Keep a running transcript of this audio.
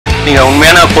நீங்க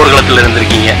உண்மையான போர்க்களத்தில்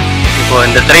இருந்திருக்கீங்க. இப்போ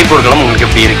இந்த திரைப்போர்க்களம் உங்களுக்கு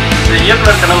எப்படி இருக்கு? இந்த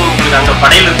இயக்குனர் கனவு உங்களுக்கு அங்கே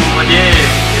படையில் இருக்கும்போதே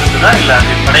இருந்ததா, இல்லை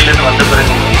அது படையிலேருந்து வந்த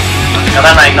பிறகு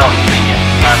கதாநாயகனா வந்துருக்கீங்க?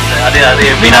 அது அது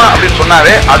எப்படின்னா அப்படின்னு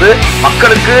சொன்னாவே அது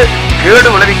மக்களுக்கு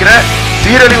கேடு விளைவிக்கிற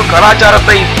சீரழிவு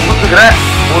கலாச்சாரத்தை புகுத்துகிற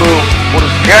ஒரு ஒரு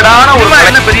கேடான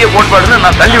ஒரு பெரிய கோட்பாடுன்னு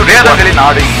நான் தள்ளி வேதங்களின்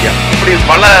நாடு இந்தியா. இப்படி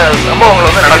பல சம்பவங்கள்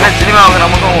வந்து நடக்கும். சினிமா வந்து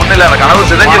நமக்கும் ஒன்றும் இல்லை, அந்த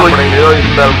கனவு சிதைஞ்சு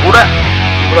இருந்தால் கூட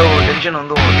இவ்வளவு டென்ஷன்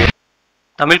வந்து உங்களுக்கு.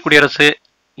 தமிழ் குடியரசு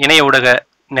இணைய ஊடக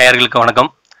நேயர்களுக்கு வணக்கம்.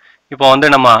 இப்போ வந்து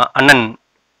நம்ம அண்ணன்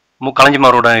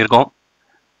கலைஞமாரோட இருக்கோம்.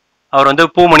 அவர் வந்து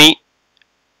பூமணி,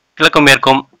 கிழக்கும்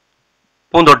மேற்கும்,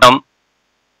 பூந்தோட்டம்,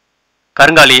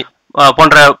 கருங்காலி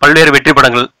போன்ற பல்வேறு வெற்றி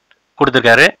படங்கள்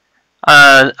கொடுத்துருக்காரு.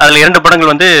 அதில் 2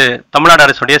 படங்கள் வந்து தமிழ்நாடு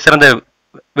அரசுடைய சிறந்த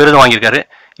விருது வாங்கியிருக்காரு.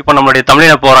 இப்போ நம்மளுடைய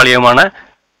தமிழின போராளியுமான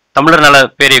தமிழர் நல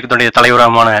பேரியக்கத்துடைய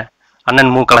தலைவரமான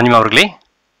அண்ணன் கலைஞம் அவர்களே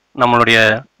நம்மளுடைய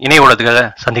இணைய ஊடகத்துக்காக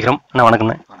சந்திக்கிறோம். அண்ணா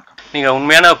வணக்கம்ண்ணே. நீங்கள்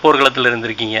உண்மையான போர்க்களத்தில்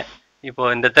இருந்திருக்கீங்க. இப்போ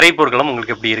இந்த திரைப்போர்க்களம்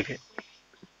உங்களுக்கு எப்படி இருக்கு?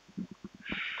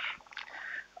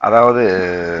 அதாவது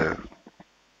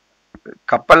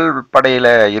கப்பல் படையில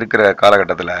இருக்கிற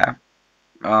காலகட்டத்தில்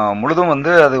முழுதும்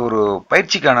வந்து அது ஒரு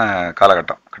பயிற்சிக்கான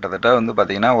காலகட்டம். கிட்டத்தட்ட வந்து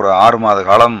பார்த்தீங்கன்னா ஒரு 6 மாத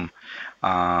காலம்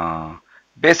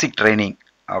பேசிக் ட்ரைனிங்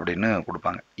அப்படின்னு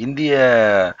கொடுப்பாங்க. இந்திய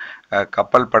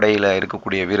கப்பல் படையில்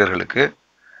இருக்கக்கூடிய வீரர்களுக்கு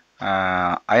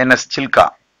ஐஎன்எஸ் சில்கா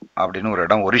அப்படின்னு ஒரு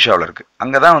இடம் ஒரிஷாவில் இருக்குது.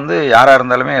 அங்கே தான் வந்து யாராக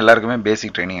இருந்தாலுமே எல்லாருக்குமே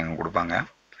பேசிக் ட்ரைனிங் அங்கே கொடுப்பாங்க.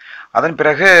 அதன்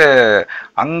பிறகு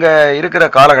அங்கே இருக்கிற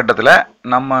காலகட்டத்தில்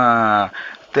நம்ம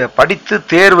படித்து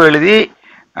தேர்வு எழுதி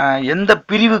எந்த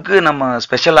பிரிவுக்கு நம்ம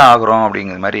ஸ்பெஷலாக ஆகிறோம்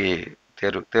அப்படிங்கிற மாதிரி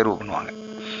தேர்வு பண்ணுவாங்க.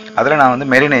 அதில் நான் வந்து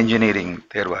marine engineering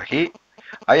தேர்வாகி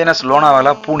INS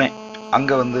Lonavala Pune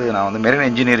அங்கே வந்து நான் வந்து மெரின்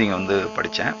இன்ஜினியரிங் வந்து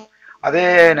படித்தேன். அதே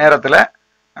நேரத்தில்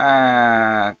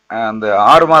அந்த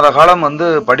 6 மாத காலம் வந்து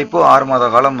படிப்பு, 6 மாத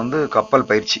காலம் வந்து கப்பல்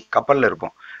பயிற்சி, கப்பலில்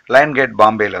இருப்போம் லைன் கேட்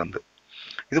பாம்பேயில் வந்து.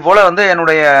 இது போல் வந்து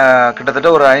என்னுடைய கிட்டத்தட்ட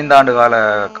ஒரு 5 ஆண்டு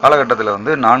காலகட்டத்தில்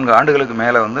வந்து 4 ஆண்டுகளுக்கு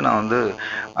மேலே வந்து நான் வந்து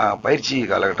பயிற்சி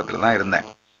காலகட்டத்தில் தான் இருந்தேன்.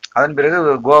 அதன் பிறகு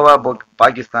கோவா,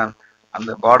 பாகிஸ்தான்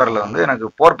அந்த பார்டரில் வந்து எனக்கு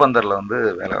போர்பந்தரில் வந்து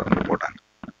வேலை வந்து போட்டாங்க.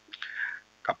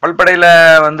 கப்பல் படையில்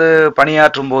வந்து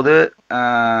பணியாற்றும் போது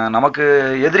நமக்கு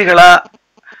எதிரிகளாக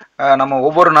நம்ம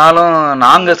ஒவ்வொரு நாளும்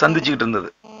நாங்கள் சந்திச்சுக்கிட்டு இருந்தது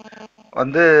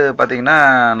வந்து பார்த்திங்கன்னா,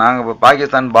 நாங்கள்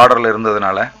பாகிஸ்தான் பார்டரில்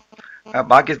இருந்ததுனால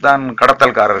பாகிஸ்தான்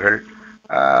கடத்தல்காரர்கள்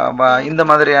இந்த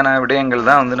மாதிரியான விடயங்கள்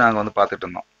தான் வந்து நாங்கள் வந்து பார்த்துட்டு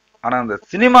இருந்தோம். ஆனால் அந்த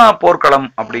சினிமா போர்க்களம்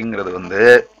அப்படிங்கிறது வந்து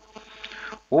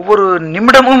ஒவ்வொரு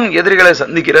நிமிடமும் எதிரிகளை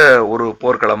சந்திக்கிற ஒரு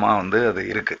போர்க்களமாக வந்து அது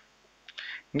இருக்கு.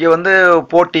 இங்கே வந்து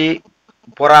போட்டி,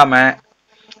 பொறாமை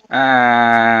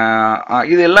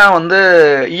இதெல்லாம் வந்து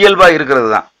இயல்பாக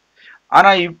இருக்கிறது தான்.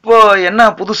 ஆனால் இப்போ என்ன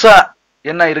புதுசாக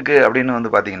என்ன இருக்கு அப்படின்னு வந்து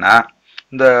பார்த்தீங்கன்னா,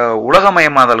 இந்த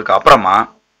உலகமயமாதலுக்கு அப்புறமா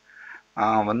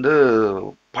வந்து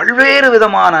பல்வேறு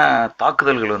விதமான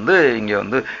தாக்குதல்கள் வந்து இங்கே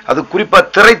வந்து அது குறிப்பாக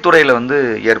திரைத்துறையில் வந்து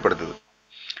ஏற்படுத்துது.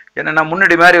 என்னென்னா,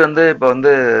 முன்னாடி மாதிரி வந்து இப்போ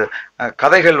வந்து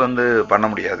கதைகள் வந்து பண்ண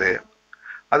முடியாது.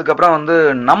 அதுக்கப்புறம் வந்து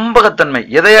நம்பகத்தன்மை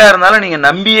எதையாக இருந்தாலும் நீங்கள்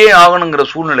நம்பியே ஆகணுங்கிற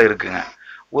சூழ்நிலை இருக்குங்க.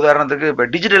 உதாரணத்துக்கு இப்போ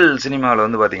டிஜிட்டல் சினிமாவில்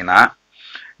வந்து பார்த்தீங்கன்னா,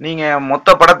 நீங்கள் மொத்த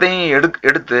படத்தையும்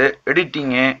எடுத்து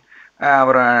எடிட்டிங்கு,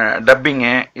 அப்புறம்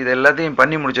டப்பிங்கு இது எல்லாத்தையும்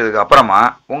பண்ணி முடிச்சதுக்கு அப்புறமா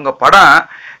உங்கள் படம்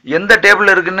எந்த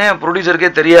டேபிளில் இருக்குன்னு ப்ரொடியூசருக்கே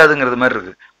தெரியாதுங்கிறது மாதிரி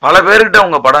இருக்குது. பல பேர்கிட்ட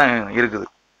உங்கள் படம் இருக்குது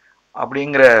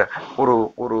அப்படிங்கிற ஒரு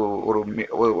ஒரு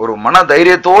ஒரு மன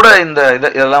தைரியத்தோட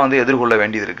இதெல்லாம் வந்து எதிர்கொள்ள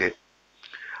வேண்டியது இருக்கு.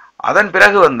 அதன்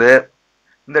பிறகு வந்து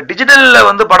இந்த டிஜிட்டலில்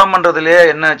வந்து படம் பண்ணுறதுலேயே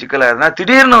என்ன சிக்கலாக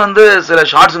திடீர்னு வந்து சில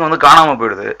ஷார்ட்ஸுங்க வந்து காணாமல்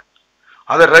போயிடுது.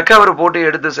 அதை ரெக்கவர் போட்டு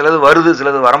எடுத்து சிலது வருது,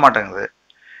 சிலது வரமாட்டேங்குது.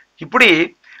 இப்படி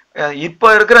இப்போ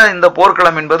இருக்கிற இந்த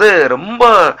போர்க்களம் என்பது ரொம்ப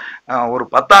ஒரு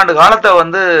 10 ஆண்டு காலத்தை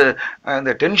வந்து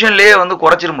இந்த டென்ஷன்லேயே வந்து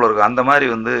குறைச்சிரும் போல இருக்கு. அந்த மாதிரி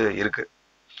வந்து இருக்கு.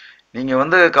 நீங்கள்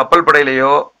வந்து கப்பல்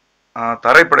படையிலையோ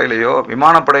தரைப்படையிலையோ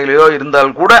விமானப்படையிலையோ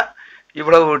இருந்தால் கூட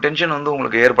இவ்வளவு டென்ஷன் வந்து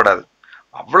உங்களுக்கு ஏற்படாது.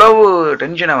 அவ்வளவு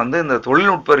டென்ஷனை வந்து இந்த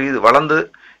தொழில்நுட்ப வளர்ந்து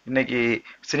இன்னைக்கு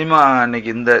சினிமா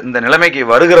இன்னைக்கு இந்த நிலைமைக்கு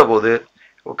வருகிற போது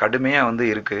கடுமையாக வந்து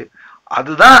இருக்கு.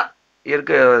 அதுதான்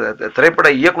திரைப்பட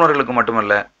இயக்குநர்களுக்கு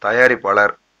மட்டுமல்ல,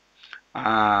 தயாரிப்பாளர்,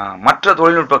 மற்ற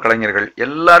தொழில்நுட்ப கலைஞர்கள்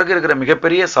எல்லாருக்கும் இருக்கிற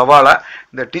மிகப்பெரிய சவாலா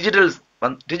இந்த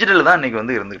டிஜிட்டல் தான் இன்னைக்கு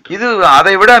வந்து இருந்துட்டு. இது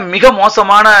அதை விட மிக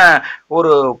மோசமான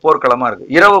ஒரு போர்க்களமா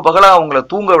இருக்கு. இரவு பகலா அவங்களை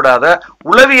தூங்க விடாத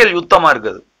உளவியல் யுத்தமா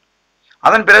இருக்குது.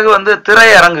 அதன் பிறகு வந்து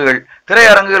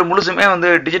திரையரங்குகள் முழுசுமே வந்து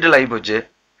டிஜிட்டல் ஆகி போச்சு.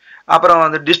 அப்புறம்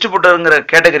வந்து டிஸ்ட்ரிபியூட்டருங்கிற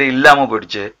கேட்டகரி இல்லாம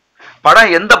போயிடுச்சு.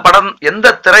 படம்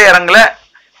எந்த திரையரங்குல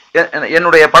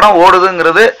என்னுடைய படம்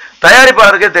ஓடுதுங்கிறது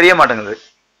தயாரிப்பாளருக்கே தெரிய மாட்டேங்குது.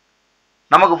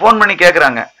 நமக்கு ஃபோன் பண்ணி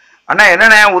கேட்குறாங்க, அண்ணா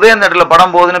என்னண்ணே உதயம் தேட்டரில்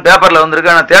படம் போகுதுன்னு பேப்பரில்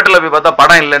வந்திருக்கு, ஆனால் தேட்டரில் போய் பார்த்தா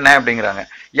படம் இல்லைண்ணே அப்படிங்கிறாங்க.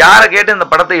 யாரை கேட்டு இந்த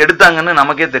படத்தை எடுத்தாங்கன்னு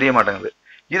நமக்கே தெரிய மாட்டேங்குது.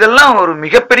 இதெல்லாம் ஒரு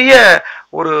மிகப்பெரிய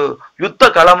ஒரு யுத்த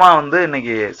களமா வந்து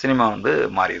இன்னைக்கு சினிமா வந்து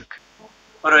மாறி இருக்கு.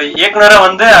 ஒரு இயக்குனரா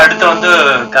வந்து அடுத்து வந்து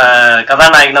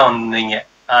கதாநாயகனா வந்தீங்க.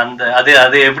 அந்த அது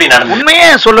அது எப்படி நடந்தது? உண்மையே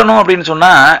சொல்லணும் அப்படின்னு சொன்னா,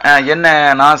 என்ன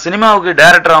நான் சினிமாவுக்கு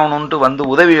டைரக்டர் ஆகணும்ட்டு வந்து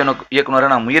உதவி இயக்குனரை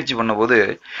நான் முயற்சி பண்ண போது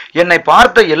என்னை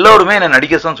பார்த்த எல்லோருமே என்னை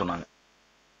நடிக்க தான் சொன்னாங்க.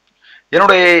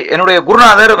 என்னுடைய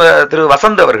குருநாதர் திரு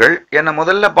வசந்த் அவர்கள் என்னை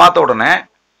முதல்ல பார்த்த உடனே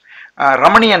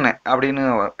ரமணியன் அப்படின்னு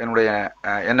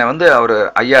என்னை வந்து அவர்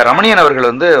ஐயா ரமணியன்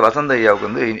அவர்கள் வந்து வசந்த் ஐயாவுக்கு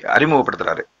வந்து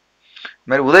அறிமுகப்படுத்துறாரு.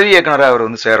 இந்த மாதிரி உதவி இயக்குனராக அவர்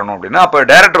வந்து சேரணும் அப்படின்னா, அப்ப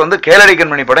டைரக்டர் வந்து கேளடி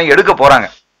கண்மணி படம் எடுக்க போறாங்க.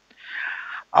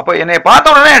 அப்ப என்னை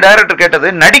பார்த்த உடனே டைரக்டர் கேட்டது,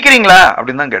 நடிக்கிறீங்களா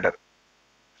அப்படின்னு தான் கேட்டார்.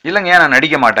 இல்லைங்க நான்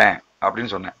நடிக்க மாட்டேன்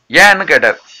அப்படின்னு சொன்னேன். ஏன்னு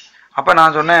கேட்டார். அப்ப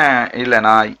நான் சொன்னேன், இல்லை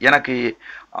நான் எனக்கு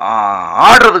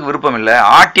ஆடுறதுக்கு விருப்பம் இல்லை,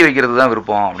 ஆட்டி வைக்கிறது தான்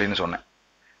விருப்பம் அப்படின்னு சொன்னேன்.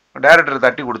 டைரக்டர்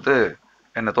தட்டி கொடுத்து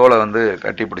என்னை தோலை வந்து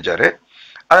கட்டி பிடிச்சாரு.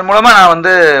 அதன் மூலமா நான்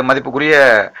வந்து மதிப்புக்குரிய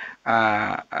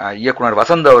இயக்குனர்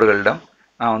வசந்த் அவர்களிடம்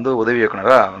நான் வந்து உதவி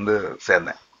இயக்குனராக வந்து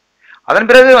சேர்ந்தேன். அதன்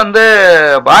பிறகு வந்து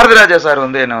பாரதிராஜா சார்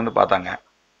வந்து என்னை வந்து பார்த்தாங்க.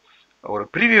 ஒரு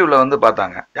ப்ரிவியூவில் வந்து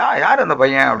பார்த்தாங்க. யார் அந்த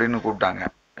பையன் அப்படின்னு கூப்பிட்டாங்க.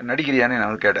 நடிக்கிறியான்னு என்ன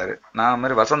வந்து கேட்டார். நான்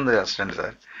மாதிரி வசந்த் அசிஸ்டன்ட்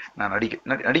சார், நான்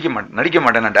நடிக்க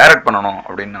மாட்டேன், நான் டைரக்ட் பண்ணணும்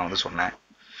அப்படின்னு நான் வந்து சொன்னேன்.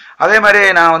 அதே மாதிரி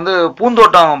நான் வந்து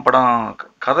பூந்தோட்டம் படம்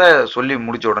கதை சொல்லி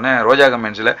முடிச்ச உடனே ரோஜா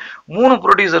கமென்ஸில் 3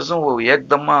 ப்ரொடியூசர்ஸும்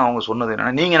ஏக்தமா அவங்க சொன்னது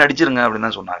என்னன்னா, நீங்க நடிச்சிருங்க அப்படின்னு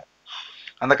தான் சொன்னாங்க.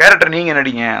 அந்த கேரக்டர் நீங்க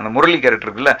நடிங்க, அந்த முரளி கேரக்டர்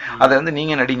இருக்குல்ல, அதை வந்து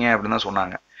நீங்க நடிங்க அப்படின்னு தான்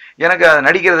சொன்னாங்க. எனக்கு அதை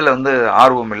நடிக்கிறதுல வந்து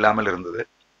ஆர்வம் இல்லாமல் இருந்தது.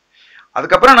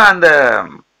 அதுக்கப்புறம் நான் இந்த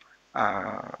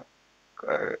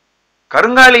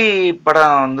கருங்காலி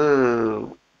படம் வந்து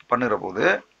பண்ணுற போது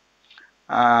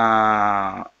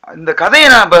இந்த கதையை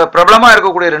நான் பிரபலமா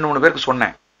இருக்கக்கூடிய 2-3 பேருக்கு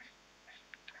சொன்னேன்.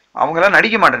 அவங்களாம்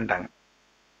நடிக்க மாட்டேன்ட்டாங்க.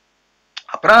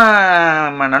 அப்புறம்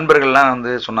நண்பர்கள்லாம்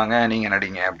வந்து சொன்னாங்க நீங்க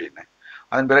நடிங்க அப்படின்னு.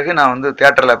 அதன் பிறகு நான் வந்து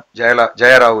தியேட்டர்ல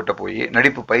ஜெயராவ் கிட்ட போய்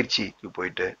நடிப்பு பயிற்சிக்கு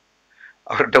போயிட்டு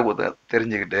அவர்கிட்ட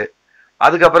தெரிஞ்சுக்கிட்டு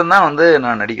அதுக்கப்புறம் தான் வந்து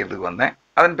நான் நடிக்கிறதுக்கு வந்தேன்.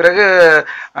 அதன் பிறகு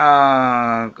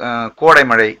கோடை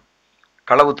மழை,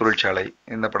 களவு தொழிற்சாலை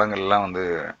இந்த படங்கள்லாம் வந்து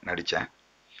நடித்தேன்.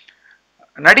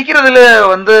 நடிக்கிறதுல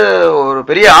வந்து ஒரு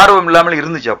பெரிய ஆர்வம் இல்லாமல்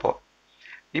இருந்துச்சு அப்போ.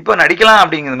 இப்போ நடிக்கலாம்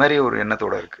அப்படிங்கிற மாதிரி ஒரு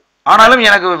எண்ணத்தோட இருக்கு. ஆனாலும்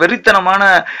எனக்கு வெறித்தனமான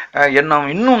எண்ணம்,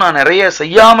 இன்னும் நான் நிறைய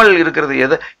செய்யாமல்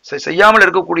இருக்கிறது, செய்யாமல்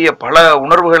இருக்கக்கூடிய பல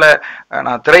உணர்வுகளை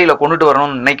நான் திரையில கொண்டுட்டு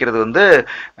வரணும்னு நினைக்கிறது வந்து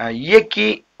இயக்கி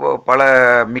பல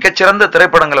மிகச்சிறந்த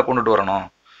திரைப்படங்களை கொண்டுட்டு வரணும்.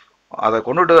 அதை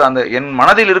கொண்டுட்டு அந்த என்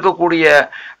மனதில் இருக்கக்கூடிய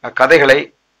கதைகளை,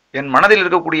 என் மனதில்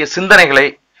இருக்கக்கூடிய சிந்தனைகளை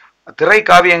திரை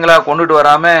காவியங்களா கொண்டுட்டு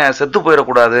வராம செத்து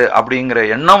போயிடக்கூடாது அப்படிங்கிற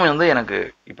எண்ணம் வந்து எனக்கு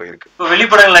இப்ப இருக்கு.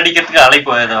 வெளிப்படங்கள் நடிக்கிறதுக்கு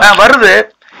அழைப்பு வருது.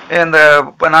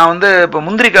 நான் வந்து இப்போ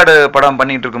முந்திரிக்காடு படம்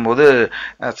பண்ணிட்டு இருக்கும்போது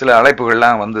சில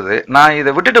அழைப்புகள்லாம் வந்தது. நான்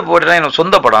இதை விட்டுட்டு போயிட்டேன்னா, எனக்கு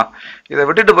சொந்த படம், இதை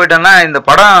விட்டுட்டு போயிட்டேன்னா இந்த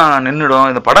படம் நின்றுடும்,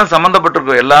 இந்த படம்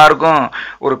சம்மந்தப்பட்டிருக்க எல்லாருக்கும்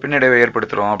ஒரு பின்னடைவை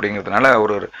ஏற்படுத்துகிறோம் அப்படிங்கிறதுனால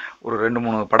ஒரு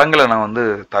 2-3 படங்களை நான் வந்து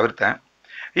தவிர்த்தேன்.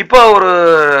 இப்போ ஒரு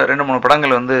 2-3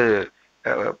 படங்கள் வந்து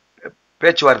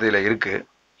பேச்சுவார்த்தையில் இருக்கு.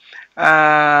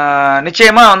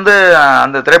 நிச்சயமா வந்து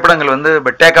அந்த திரைப்படங்கள் வந்து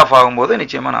டேக் ஆஃப் ஆகும்போது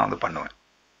நிச்சயமா நான் வந்து பண்ணுவேன்.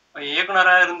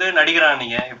 இயக்குனரா இருந்து நடிகரா,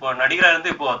 நீங்க இப்போ நடிகரா இருந்து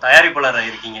இப்போ தயாரிப்பாளராக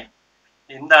இருக்கீங்க.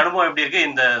 இந்த அனுபவம் எப்படி இருக்கு?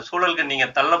 இந்த சூழலுக்கு நீங்க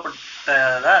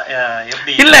தள்ளப்பட்டதா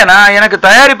எப்படி? இல்ல, நான் எனக்கு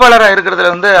தயாரிப்பாளராக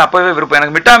இருக்கிறதுல வந்து அப்பவே விருப்பம்.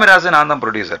 எனக்கு மிட்டாமிராசு நான் தான்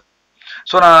ப்ரொடியூசர்.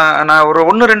 ஸோ நான் ஒரு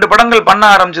 1-2 படங்கள் பண்ண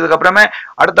ஆரம்பிச்சதுக்கு அப்புறமே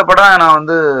அடுத்த படம் நான்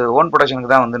வந்து ஓன்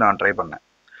ப்ரொடக்ஷனுக்கு தான் வந்து நான் ட்ரை பண்ணேன்.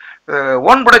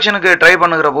 ஓன் ப்ரொடக்ஷனுக்கு ட்ரை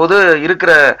பண்ணுகிற போது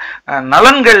இருக்கிற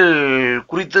நலன்கள்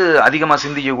குறித்து அதிகமாக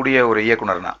சிந்திக்கக்கூடிய ஒரு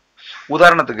இயக்குனர் தான்.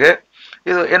 உதாரணத்துக்கு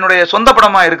இது என்னுடைய சொந்த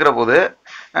படமா இருக்கிற போது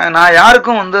நான்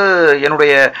யாருக்கும் வந்து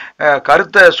என்னுடைய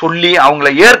கருத்தை சொல்லி அவங்கள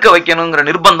ஏற்க வைக்கணுங்கிற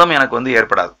நிர்பந்தம் எனக்கு வந்து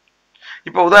ஏற்படாது.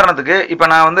 இப்போ உதாரணத்துக்கு இப்போ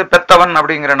நான் வந்து பெத்தவன்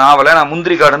அப்படிங்கிற நாவலை நான்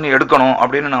முந்திரிக்காடுன்னு எடுக்கணும்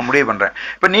அப்படின்னு நான் முடிவு பண்றேன்.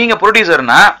 இப்போ நீங்க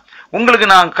ப்ரொடியூசர்னா உங்களுக்கு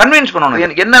நான் கன்வின்ஸ்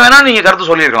பண்ணணும். என்ன வேணா நீங்க கருத்து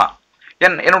சொல்லியிருக்கலாம்,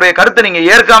 என்னுடைய கருத்தை நீங்க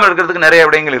ஏற்காமல் இருக்கிறதுக்கு நிறைய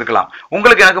விடயங்கள் இருக்கலாம்,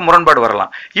 உங்களுக்கு எனக்கு முரண்பாடு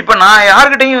வரலாம். இப்போ நான்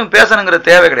யாருக்கிட்டையும் பேசணுங்கிற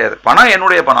தேவை கிடையாது. பணம்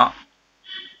என்னுடைய பணம்,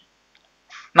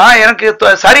 நான் எனக்கு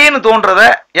சரின்னு தோன்றத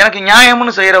எனக்கு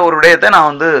நியாயம்னு செய்யற ஒரு விடயத்தை நான்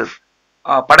வந்து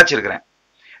படைச்சிருக்கிறேன்.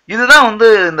 இதுதான் வந்து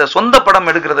இந்த சொந்த படம்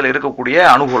எடுக்கிறதுல இருக்கக்கூடிய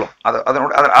அனுகூலம்,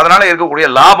 அதனால இருக்கக்கூடிய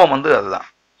லாபம் வந்து அதுதான்.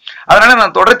 அதனால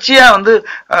நான் தொடர்ச்சியா வந்து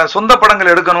சொந்த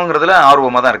படங்கள் எடுக்கணுங்கிறதுல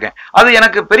ஆர்வமா தான் இருக்கேன். அது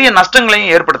எனக்கு பெரிய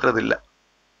நஷ்டங்களையும் ஏற்படுத்துறது இல்லை,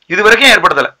 இது வரைக்கும்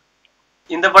ஏற்படுத்தல.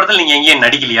 இந்த படத்துல நீங்க எங்கேயும்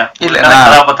நடிக்கலையா? இல்ல,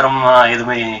 கதாபாத்திரம்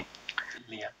எதுவுமே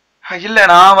இல்லையா? இல்ல,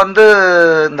 நான் வந்து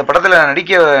இந்த படத்துல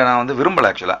நடிக்க நான் வந்து விரும்பல.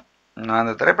 ஆக்சுவலா நான்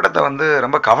அந்த திரைப்படத்தை வந்து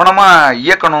ரொம்ப கவனமா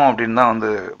இயக்கணும் அப்படின்னு தான் வந்து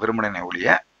விரும்பினேனே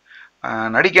ஒழிய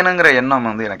நடிக்கணுங்கிற எண்ணம்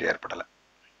வந்து எனக்கு ஏற்படலை.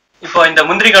 இப்போ இந்த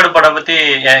முந்திரிக்காடு படம் பத்தி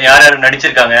யார் யார்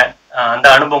நடிச்சிருக்காங்க, அந்த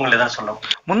அனுபவங்கள் எதாவது சொல்லணும்.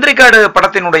 முந்திரிக்காடு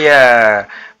படத்தினுடைய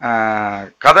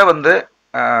கதை வந்து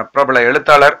பிரபல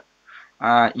எழுத்தாளர்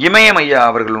இமயம் ஐயா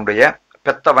அவர்களுடைய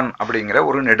பெத்தவன் அப்படிங்கிற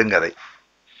ஒரு நெடுங்கதை.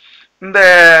 இந்த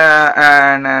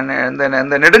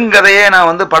இந்த நெடுங்கதையே நான்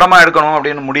வந்து படமா எடுக்கணும்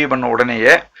அப்படின்னு முடிவு பண்ண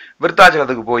உடனேயே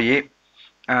விருத்தாச்சலத்துக்கு போய்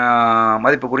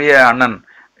மதிப்புக்குரிய அண்ணன்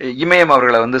இமயம்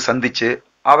அவர்களை வந்து சந்திச்சு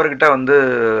அவர்கிட்ட வந்து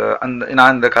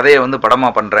நான் இந்த கதையை வந்து படமா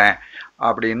பண்றேன்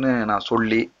அப்படின்னு நான்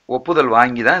சொல்லி ஒப்புதல்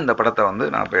வாங்கி தான் இந்த படத்தை வந்து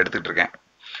நான் இப்போ எடுத்துட்டு இருக்கேன்.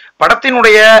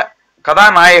 படத்தினுடைய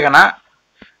கதாநாயகனா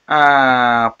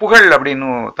புகழ் அப்படின்னு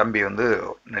தம்பி வந்து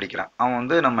நடிக்கிறான். அவன்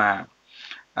வந்து நம்ம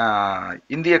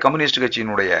இந்திய கம்யூனிஸ்ட்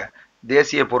கட்சியினுடைய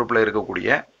தேசிய பொறுப்புல இருக்கக்கூடிய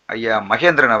ஐயா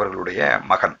மகேந்திரன் அவர்களுடைய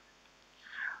மகன்.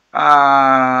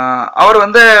 அவர்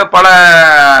வந்து பல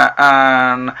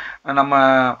நம்ம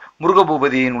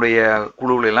முருகபூபதியினுடைய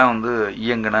குழுவில எல்லாம் வந்து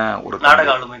இயங்கின ஒரு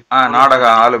நாடக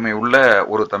ஆளுமை உள்ள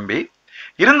ஒரு தம்பி.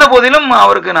 இருந்த போதிலும்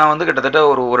அவருக்கு நான் வந்து கிட்டத்தட்ட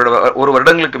ஒரு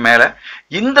வருடங்களுக்கு மேல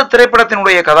இந்த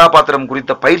திரைப்படத்தினுடைய கதாபாத்திரம்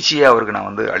குறித்த பயிற்சியை அவருக்கு நான்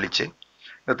வந்து அளிச்சு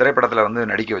இந்த திரைப்படத்துல வந்து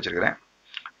நடிக்க வச்சிருக்கிறேன்.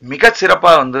 மிக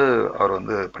சிறப்பா வந்து அவர்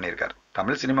வந்து பண்ணியிருக்காரு.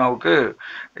 தமிழ் சினிமாவுக்கு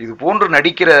இது போன்று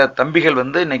நடிக்கிற தம்பிகள்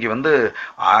வந்து இன்னைக்கு வந்து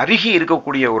அருகி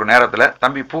இருக்கக்கூடிய ஒரு நேரத்துல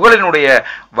தம்பி புகழினுடைய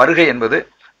வருகை என்பது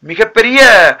மிகப்பெரிய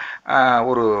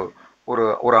ஒரு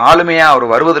ஒரு ஆளுமையா அவர்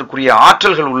வருவதற்குரிய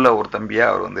ஆற்றல்கள் உள்ள ஒரு தம்பியா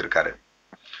அவர் வந்து இருக்காரு.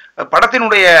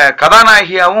 படத்தினுடைய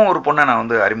கதாநாயகியாவும் ஒரு பொண்ணை நான்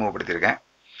வந்து அறிமுகப்படுத்தியிருக்கேன்.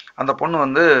 அந்த பொண்ணு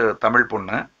வந்து தமிழ்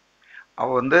பொண்ணு. அவ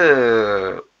வந்து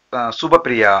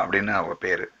சுபப்பிரியா அப்படின்னு அவ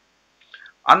பேரு.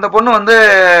 அந்த பொண்ணு வந்து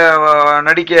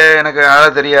நடிக்க எனக்கு அழ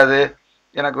தெரியாது,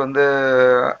 எனக்கு வந்து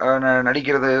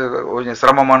நடிக்கிறது கொஞ்சம்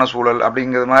சிரமமான சூழல்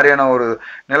அப்படிங்கிறது மாதிரியான ஒரு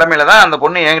நிலைமையில தான் அந்த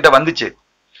பொண்ணு என்கிட்ட வந்துச்சு.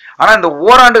 ஆனா இந்த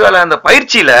ஓராண்டு கால அந்த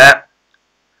பயிற்சியில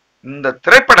இந்த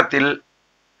திரைப்படத்தில்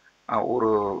ஒரு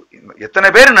எத்தனை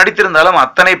பேர் நடித்திருந்தாலும்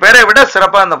அத்தனை பேரை விட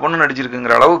சிறப்பா அந்த பொண்ணு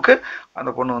நடிச்சிருக்குங்கிற அளவுக்கு அந்த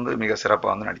பொண்ணு வந்து மிக சிறப்பா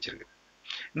வந்து நடிச்சிருக்கு.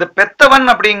 இந்த பெத்தவன்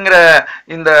அப்படிங்கிற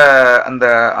இந்த அந்த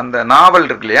அந்த நாவல்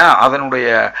இருக்கு இல்லையா,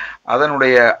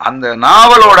 அதனுடைய அந்த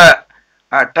நாவலோட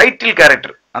டைட்டில்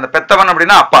கேரக்டர் அந்த பெத்தவன்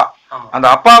அப்படின்னா அப்பா. அந்த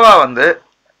அப்பாவா வந்து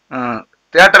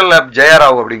தியேட்டர்ல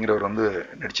ஜெயராவ் அப்படிங்கிறவர் வந்து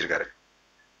நடிச்சிருக்காரு.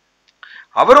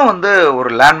 அவரும் வந்து ஒரு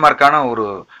லேண்ட்மார்க்கான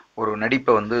ஒரு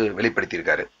நடிப்பை வந்து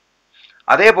வெளிப்படுத்தியிருக்காரு.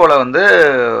 அதே போல வந்து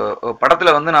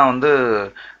படத்துல வந்து நான் வந்து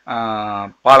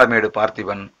பாலமேடு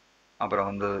பார்த்திபன், அப்புறம்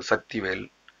வந்து சக்திவேல்,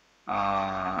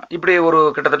 இப்படி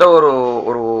கிட்டத்தட்ட ஒரு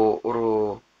ஒரு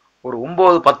ஒரு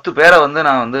 9-10 பேரை வந்து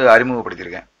நான் வந்து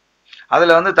அறிமுகப்படுத்தியிருக்கேன்.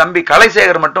 அதுல வந்து தம்பி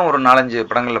கலைசேகர் மட்டும் ஒரு 4-5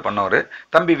 படங்கள்ல பண்ணவர்.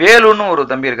 தம்பி வேலுன்னு ஒரு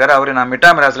தம்பி இருக்காரு, அவரு நான்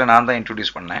மிட்டாமிராஸ்ல நான் தான்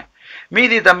இன்ட்ரோடியூஸ் பண்ணேன்.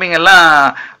 மீதி தம்பிங்க எல்லாம்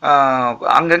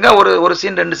அங்கங்க ஒரு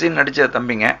சீன் 2 சீன் நடிச்ச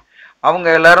தம்பிங்க. அவங்க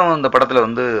எல்லாரும் இந்த படத்துல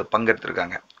வந்து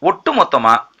பங்கெடுத்திருக்காங்க. ஒட்டு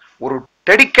மொத்தமா ஒரு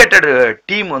டெடிகேட்டட்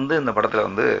டீம் வந்து இந்த படத்துல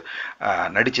வந்து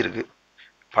நடிச்சிருக்கு.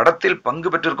 படத்தில் பங்கு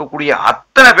பெற்றிருக்கக்கூடிய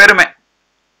அத்தனை பேருமே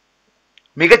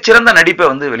மிகச்சிறந்த நடிப்பை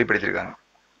வந்து வெளிப்படுத்தியிருக்காங்க.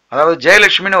 அதாவது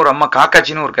ஜெயலட்சுமின்னு ஒரு அம்மா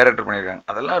காக்காச்சின்னு ஒரு கேரக்டர் பண்ணியிருக்காங்க.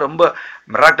 அதெல்லாம் ரொம்ப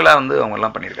மிராக்கிளா வந்து அவங்க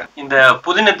எல்லாம் பண்ணியிருக்காங்க. இந்த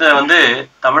புதினத்தை வந்து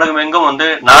தமிழகம் எங்கும் வந்து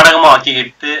நாடகமா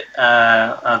ஆக்கிக்கிட்டு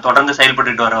தொடர்ந்து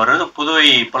செயல்பட்டு வரவர் புதுவை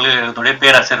பல்கலைக்கழகத்துடைய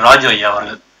பேராசிரியர் ராஜு ஐயா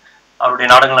அவர்கள். அவருடைய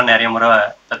நாடகங்கள்லாம் நிறைய முறை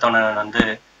பெத்தவனை வந்து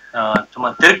சும்மா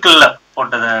தெருக்கல்ல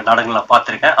போட்ட நாடகங்களை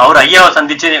பார்த்திருக்கேன். அவர் ஐயாவை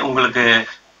சந்திச்சு உங்களுக்கு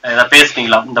ஏதாவது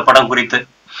பேசுனீங்களா இந்த படம் குறித்து?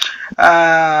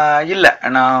 இல்ல,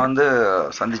 நான் வந்து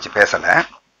சந்திச்சு பேசல.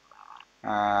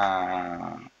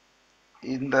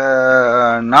 இந்த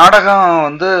நாடகம்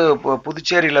வந்து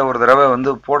புதுச்சேரியில ஒரு தடவை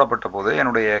வந்து போடப்பட்ட போது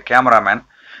என்னுடைய கேமராமேன்,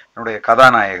 என்னுடைய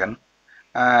கதாநாயகன்,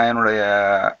 என்னுடைய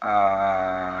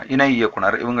இணை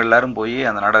இயக்குனர் இவங்க எல்லாரும் போய்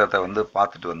அந்த நாடகத்தை வந்து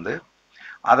பார்த்துட்டு வந்து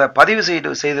அதை பதிவு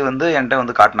செய்து வந்து என்கிட்ட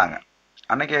வந்து காட்டினாங்க.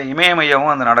 அன்னைக்கு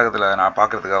இமயமையாவும் அந்த நாடகத்துல நான்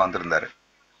பார்க்கறதுக்காக வந்திருந்தாரு.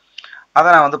 அதை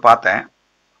நான் வந்து பார்த்தேன்.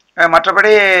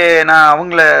 மற்றபடி நான்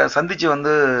அவங்கள சந்திச்சு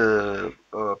வந்து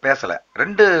பேசல.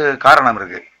 2 காரணம்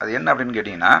இருக்கு. அது என்ன அப்படின்னு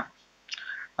கேட்டீங்கன்னா,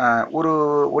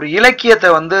 ஒரு இலக்கியத்தை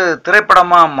வந்து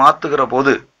திரைப்படமா மாத்துகிற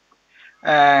போது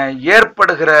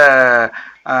ஏற்படுகிற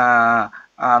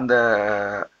அந்த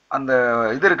அந்த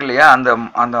இது இருக்கு இல்லையா, அந்த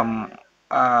அந்த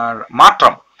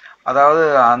மாற்றம், அதாவது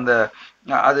அந்த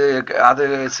அது அது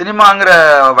சினிமாங்கிற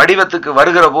வடிவத்துக்கு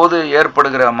வருகிற போது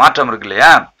ஏற்படுகிற மாற்றம் இருக்கு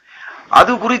இல்லையா,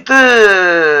 அது குறித்து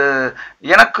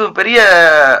எனக்கு பெரிய,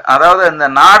 அதாவது இந்த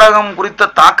நாடகம் குறித்த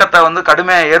தாக்கத்தை வந்து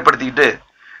கடுமையா ஏற்படுத்திக்கிட்டு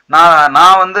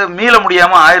நான் வந்து மீள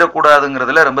முடியாம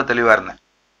ஆயிடக்கூடாதுங்கிறதுல ரொம்ப தெளிவா இருந்தேன்.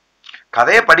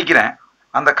 கதையை படிக்கிறேன்,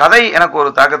 அந்த கதை எனக்கு ஒரு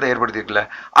தாக்கத்தை ஏற்படுத்திருக்குல்ல,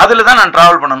 அதுலதான் நான்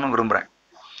டிராவல் பண்ணணும்னு விரும்புறேன்.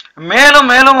 மேலும்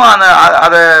மேலும்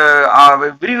அதை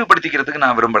விரிவுபடுத்திக்கிறதுக்கு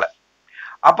நான் விரும்பல.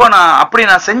 அப்போ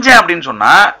நான் செஞ்சேன் அப்படின்னு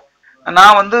சொன்னா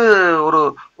நான் வந்து ஒரு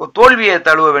தோல்வியை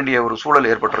தழுவ வேண்டிய ஒரு சூழல்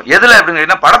ஏற்பட்டுரும். எதுல அப்படின்னு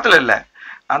கேட்டீங்கன்னா, படத்துல இல்ல,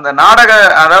 அந்த நாடக,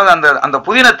 அதாவது அந்த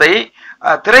புதினத்தை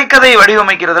திரைக்கதை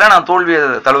வடிவமைக்கிறதுல நான் தோல்வியை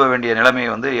தழுவ வேண்டிய நிலைமை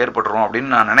வந்து ஏற்பட்டுரும்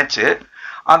அப்படின்னு நான் நினைச்சு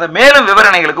அந்த மேலும்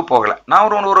விவரணைகளுக்கு போகல. நான்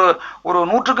ஒரு ஒரு ஒரு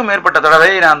 100க்கும் மேற்பட்ட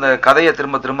தடவை நான் அந்த கதையை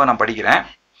திரும்ப திரும்ப நான் படிக்கிறேன்.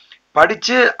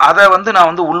 படிச்சு அதை வந்து நான்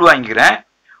வந்து உள்வாங்கிக்கிறேன்.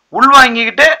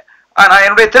 உள்வாங்கிக்கிட்டு நான்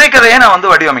என்னுடைய திரைக்கதையை நான்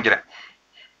வந்து வடிவமைக்கிறேன்.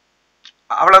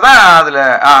 அவ்வளவுதான். அதுல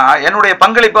என்னுடைய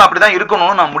பங்களிப்பு அப்படிதான்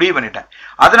இருக்கணும்னு நான் முடிவு பண்ணிட்டேன்.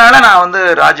 அதனால நான் வந்து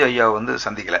ராஜு ஐயாவை வந்து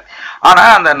சந்திக்கல. ஆனா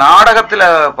அந்த நாடகத்துல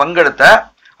பங்கெடுத்த,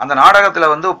 அந்த நாடகத்துல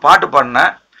வந்து பாட்டு பாடின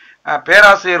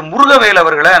பேராசிரியர் முருகவேல்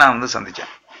அவர்களை நான் வந்து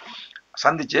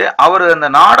சந்திச்சு அவர் அந்த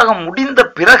நாடகம் முடிந்த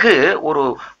பிறகு ஒரு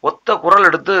ஒத்த குரல்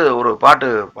எடுத்து ஒரு பாட்டு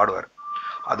பாடுவார்.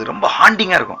 அது ரொம்ப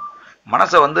ஹாண்டிங்கா இருக்கும்,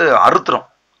 மனசை வந்து அறுத்துரும்.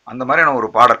 அந்த மாதிரியான ஒரு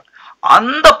பாடல்.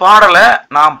 அந்த பாடலை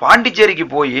நான் பாண்டிச்சேரிக்கு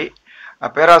போய்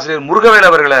பேராசிரியர் முருகவேல்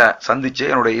அவர்களை சந்திச்சு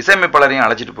என்னுடைய இசையமைப்பாளரையும்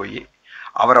அழைச்சிட்டு போய்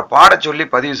அவரை பாட சொல்லி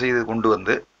பதிவு செய்து கொண்டு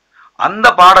வந்து அந்த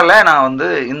பாடலை நான் வந்து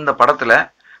இந்த படத்துல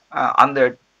அந்த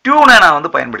டியூனை நான்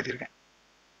வந்து பயன்படுத்தியிருக்கேன்.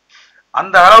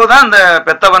 அந்த அளவுதான் அந்த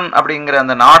பெத்தவன் அப்படிங்கிற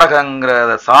அந்த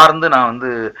நாடகங்கிறத சார்ந்து நான்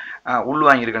வந்து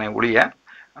உள்வாங்கியிருக்கேன் ஒழிய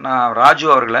நான் ராஜு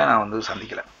அவர்களை நான் வந்து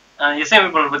சந்திக்கல.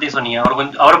 இசையமைப்பாளர் பத்தி சொன்னீங்க,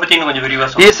 அவரை பத்தி கொஞ்சம் விரிவா.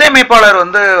 இசையமைப்பாளர்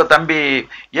வந்து தம்பி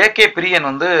ஏகே பிரியன்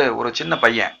வந்து ஒரு சின்ன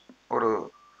பையன். ஒரு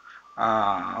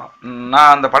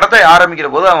நான் அந்த படத்தை ஆரம்பிக்கிற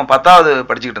போது அவன் 10வது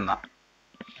படிச்சுக்கிட்டு இருந்தான்.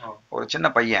 ஒரு சின்ன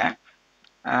பையன்,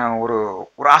 ஒரு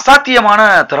ஒரு அசாத்தியமான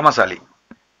திறமசாலி.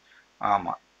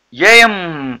 ஆமா, ஏஎம்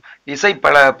இசை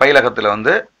பயிலகத்துல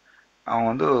வந்து அவன்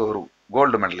வந்து ஒரு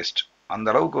கோல்டு மெடலிஸ்ட்.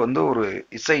 அந்த அளவுக்கு வந்து ஒரு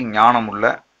இசை ஞானம் உள்ள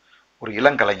ஒரு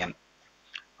இளங்கலைஞன்.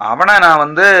 அவனை நான்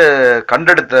வந்து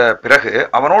கண்டெடுத்த பிறகு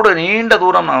அவனோடு நீண்ட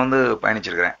தூரம் நான் வந்து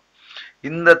பயணிச்சிருக்கிறேன்.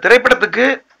 இந்த திரைப்படத்துக்கு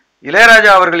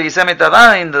இளையராஜா அவர்கள்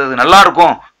இசையமைத்தாதான் இந்த நல்லா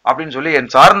இருக்கும் அப்படின்னு சொல்லி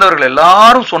என் சார்ந்தவர்கள்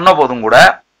எல்லாரும் சொன்ன போதும் கூட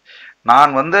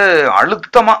நான் வந்து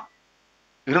அழுத்தமா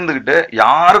இருந்துகிட்டு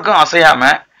யாருக்கும் அசையாம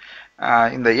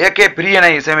இந்த ஏகே பிரியனை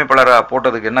இசையமைப்பாளரை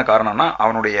போட்டதுக்கு என்ன காரணம்னா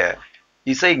அவனுடைய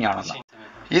இசை ஞானம் தான்.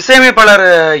 இசையமைப்பாளர்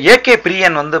ஏகே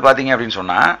பிரியன் வந்து பாத்தீங்க அப்படின்னு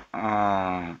சொன்னா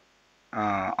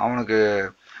அவனுக்கு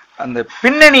அந்த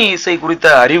பின்னணி இசை குறித்த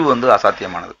அறிவு வந்து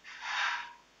அசாத்தியமானது.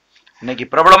 இன்னைக்கு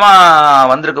பிரபலமா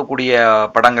வந்திருக்கக்கூடிய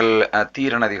படங்கள்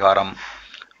தீரன் அதிகாரம்,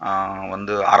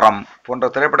 வந்து அறம் போன்ற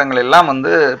திரைப்படங்கள் எல்லாம்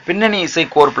வந்து பின்னணி இசை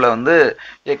கோர்ப்புல வந்து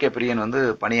ஏகே பிரியன் வந்து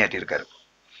பணியாற்றியிருக்காரு.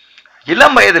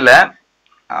 இளம் வயதுல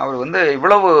அவர் வந்து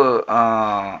இவ்வளவு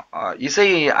இசை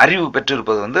அறிவு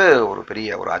பெற்றிருப்பது வந்து ஒரு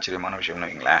பெரிய ஒரு ஆச்சரியமான விஷயம்னு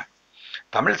வைங்களேன்.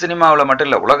 தமிழ் சினிமாவில் மட்டும்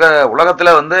இல்லை,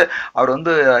 உலகத்துல வந்து அவர்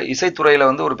வந்து இசைத்துறையில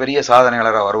வந்து ஒரு பெரிய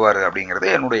சாதனையாளராக வருவார் அப்படிங்கிறது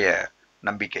என்னுடைய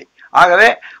நம்பிக்கை. ஆகவே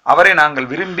அவரை நாங்கள்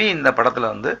விரும்பி இந்த படத்துல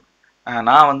வந்து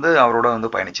நான் வந்து அவரோட வந்து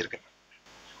பயணிச்சிருக்கேன்.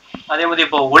 அதே மாதிரி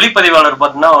இப்போ ஒளிப்பதிவாளர்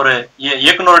பார்த்தீங்கன்னா ஒரு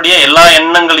இயக்குனருடைய எல்லா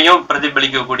எண்ணங்களையும்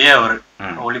பிரதிபலிக்கக்கூடிய ஒரு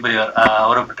ஒளிப்பதிவாளர்,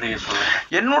 அவரை பற்றி சொல்லுங்க.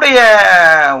 என்னுடைய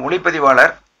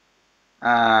ஒளிப்பதிவாளர்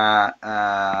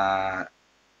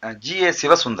ஜி.ஏ.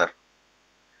 சிவசுந்தர்.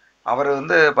 அவர்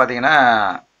வந்து பாத்தீங்கன்னா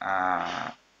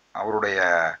அவருடைய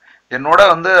என்னோட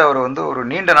வந்து அவர் வந்து ஒரு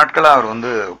நீண்ட நாட்களா அவர்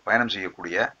வந்து பயணம்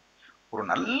செய்யக்கூடிய ஒரு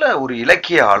நல்ல ஒரு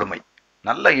இலக்கிய ஆளுமை,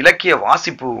 நல்ல இலக்கிய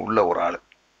வாசிப்பு உள்ள ஒரு ஆளு.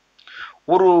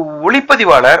 ஒரு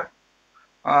ஒளிப்பதிவாளர்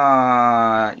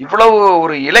இவ்வளவு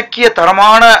ஒரு இலக்கிய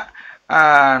தரமான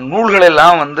நூல்கள்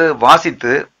எல்லாம் வந்து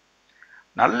வாசித்து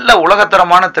நல்ல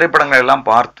உலகத்தரமான திரைப்படங்கள் எல்லாம்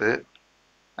பார்த்து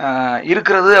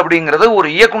இருக்கிறது அப்படிங்கிறது ஒரு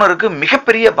இயக்குனருக்கு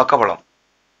மிகப்பெரிய பக்கபலம்.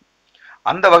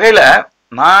 அந்த வகையில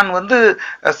நான் வந்து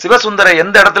சிவசுந்தரை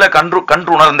எந்த இடத்துல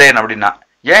கன்று உணர்ந்தேன் அப்படின்னா,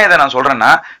 ஏன் இதை நான்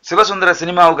சொல்றேன்னா, சிவசுந்தர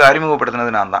சினிமாவுக்கு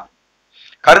அறிமுகப்படுத்தினது நான் தான்.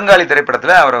 கருங்காலி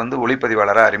திரைப்படத்துல அவரை வந்து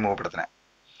ஒளிப்பதிவாளரை அறிமுகப்படுத்தினேன்.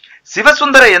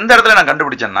 சிவசுந்தரை எந்த இடத்துல நான்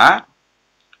கண்டுபிடிச்சேன்னா,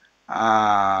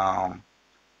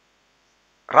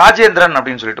 ராஜேந்திரன்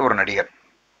அப்படின்னு சொல்லிட்டு ஒரு நடிகர்,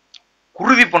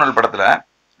 குருவி புனல் படத்துல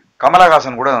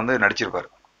கமலஹாசன் கூட வந்து நடிச்சிருப்பார்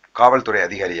காவல்துறை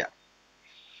அதிகாரியா.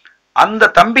 அந்த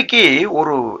தம்பிக்கு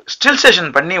ஒரு ஸ்டில் செஷன்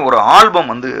பண்ணி ஒரு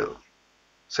ஆல்பம் வந்து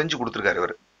செஞ்சு கொடுத்துருக்காரு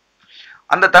இவர்.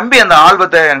 அந்த தம்பி அந்த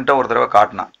ஆல்பத்தை என்கிட்ட ஒரு தடவை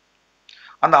காட்டினான்.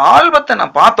 அந்த ஆல்பத்தை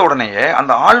நான் பார்த்த உடனேயே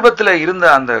அந்த ஆல்பத்துல இருந்த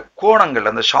அந்த கோணங்கள்,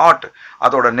 அந்த ஷாட்,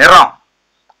 அதோட நிறம்,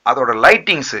 அதோட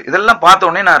லைட்டிங்ஸ், இதெல்லாம் பார்த்த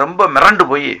உடனே நான் ரொம்ப மிரண்டு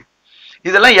போய்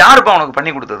இதெல்லாம் யாருப்பா உனக்கு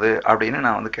பண்ணி கொடுத்தது அப்படின்னு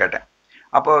நான் வந்து கேட்டேன்.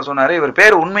 அப்போ சொன்னாரு, இவர்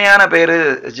பேர், உண்மையான பேரு,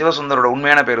 சிவசுந்தரோட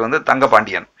உண்மையான பேர் வந்து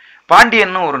தங்கபாண்டியன்.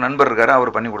 பாண்டியன்னு ஒரு நண்பர் இருக்காரு,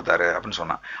 அவர் பண்ணி கொடுத்தாரு அப்படின்னு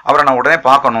சொன்னான். அவரை நான் உடனே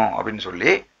பார்க்கணும் அப்படின்னு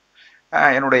சொல்லி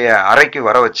என்னுடைய அறைக்கு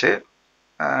வர வச்சு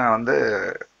வந்து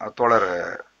தோழர்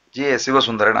ஜி.ஏ.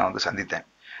 சிவசுந்தரை நான் வந்து சந்தித்தேன்.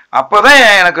 அப்போதான்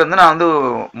எனக்கு வந்து நான் வந்து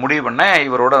முடிவு பண்ணேன்,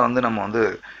 இவரோட வந்து நம்ம வந்து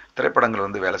திரைப்படங்கள்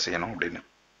வந்து வேலை செய்யணும் அப்படின்னு.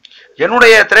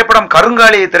 என்னுடைய திரைப்படம்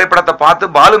கருங்காலி திரைப்படத்தை பார்த்து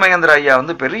பாலு மகேந்திர ஐயா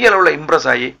வந்து பெரிய அளவில் இம்ப்ரெஸ்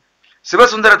ஆகி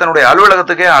சிவசுந்தர தன்னுடைய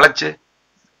அலுவலகத்துக்கே அழைச்சு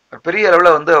பெரிய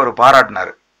அளவில் வந்து அவர்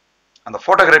பாராட்டினார், அந்த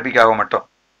போட்டோகிராபிக்காக மட்டும்.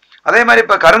 அதே மாதிரி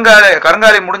இப்ப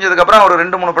கருங்காலி முடிஞ்சதுக்கு அப்புறம் அவர்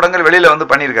 2-3 படங்கள் வெளியில வந்து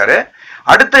பண்ணியிருக்காரு.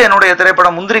 அடுத்து என்னுடைய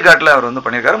திரைப்படம் முந்திரி காட்டுல அவர் வந்து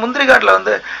பண்ணியிருக்காரு. முந்திரி காட்டுல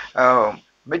வந்து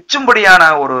மெச்சும்படியான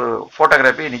ஒரு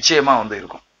போட்டோகிராஃபி நிச்சயமா வந்து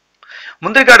இருக்கும்.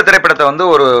 முந்திரிக்காடு திரைப்படத்தை வந்து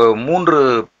ஒரு 3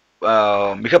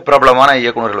 மிக பிரபலமான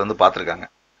இயக்குனர்கள் வந்து பார்த்துருக்காங்க.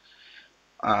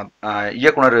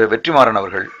 இயக்குனர் வெற்றிமாறன்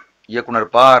அவர்கள், இயக்குனர்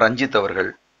ப ரஞ்சித் அவர்கள்,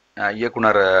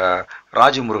 இயக்குனர்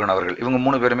ராஜமுருகன் அவர்கள், இவங்க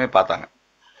 3 பேருமே பார்த்தாங்க.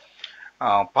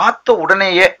 பார்த்த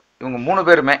உடனேயே இவங்க 3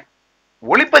 பேருமே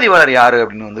ஒளிப்பதிவாளர் யாரு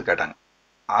அப்படின்னு வந்து கேட்டாங்க.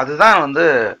 அதுதான் வந்து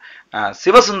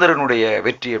சிவசுந்தரனுடைய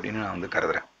வெற்றி அப்படின்னு நான் வந்து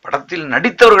கருதுறேன். படத்தில்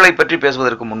நடித்தவர்களை பற்றி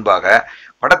பேசுவதற்கு முன்பாக,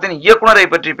 படத்தின் இயக்குனரை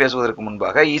பற்றி பேசுவதற்கு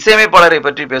முன்பாக, இசையமைப்பாளரை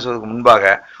பற்றி பேசுவதற்கு முன்பாக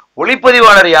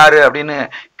ஒளிப்பதிவாளர் யாரு அப்படின்னு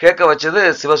கேட்க வச்சது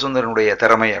சிவசுந்தரனுடைய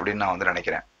திறமை அப்படின்னு நான் வந்து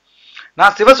நினைக்கிறேன்.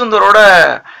 நான் சிவசுந்தரோட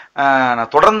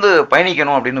நான் தொடர்ந்து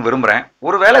பயணிக்கணும் அப்படின்னு விரும்புறேன்.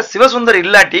 ஒருவேளை சிவசுந்தர்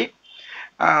இல்லாட்டி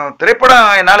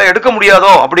திரைப்படம் என்னால் எடுக்க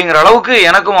முடியாதோ அப்படிங்கிற அளவுக்கு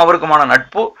எனக்கும் அவருக்குமான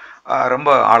நட்பு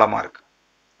ரொம்ப ஆழமா இருக்கு.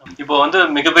 இப்போ வந்து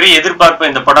மிகப்பெரிய எதிர்பார்ப்பு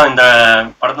இந்த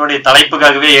படத்தினுடைய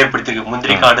தலைப்புக்காகவே ஏற்படுத்திருக்கு,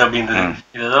 முந்திரிக்காடு அப்படின்றது.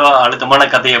 இது ஏதோ அழுத்தமான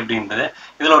கதை அப்படின்றது.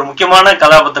 இதுல ஒரு முக்கியமான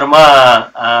கதாபாத்திரமா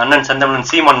அண்ணன் செந்தமிழன்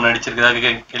சீமான்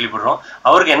நடிச்சிருக்கிறதாக கேள்விப்படுறோம்.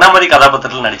 அவருக்கு என்ன மாதிரி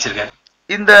கதாபாத்திரத்தில் நடிச்சிருக்காரு?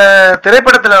 இந்த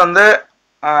திரைப்படத்துல வந்து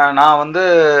நான் வந்து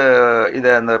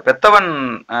இந்த பெத்தவன்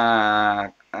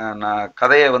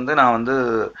கதையை வந்து நான் வந்து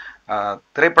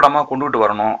திரைப்படமா கொண்டுகிட்டு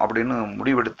வரணும் அப்படின்னு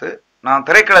முடிவெடுத்து நான்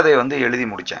திரைக்கதையை வந்து எழுதி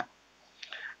முடிச்சேன்.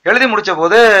 எழுதி முடிச்ச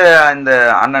போது இந்த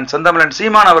அண்ணன் செந்தமிழன்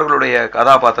சீமான் அவர்களுடைய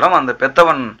கதாபாத்திரம் அந்த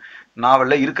பெத்தவன்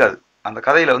நாவல்ல இருக்காது, அந்த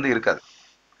கதையில வந்து இருக்காது.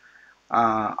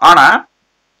 ஆனா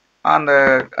அந்த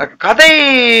கதை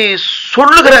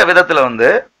சொல்லுகிற விதத்துல வந்து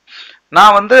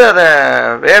நான் வந்து அதை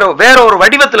வேற ஒரு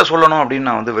வடிவத்துல சொல்லணும் அப்படின்னு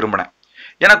நான் வந்து விரும்பினேன்.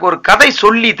 எனக்கு ஒரு கதை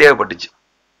சொல்லி தேவைப்பட்டுச்சு.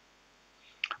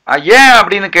 ஏன்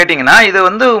அப்படின்னு கேட்டீங்கன்னா, இது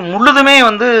வந்து முழுதுமே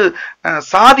வந்து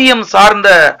சாதியம் சார்ந்த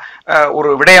ஒரு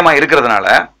விடயமா இருக்கிறதுனால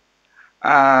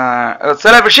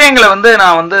சில விஷயங்களை வந்து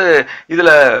நான் வந்து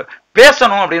இதுல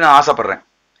பேசணும் அப்படின்னு ஆசைப்படுறேன்.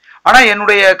 ஆனா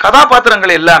என்னுடைய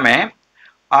கதாபாத்திரங்கள் எல்லாமே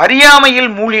அறியாமையில்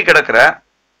மூழ்கி கிடக்கிற,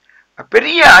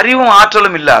 பெரிய அறிவும்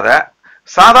ஆற்றலும் இல்லாத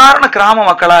சாதாரண கிராம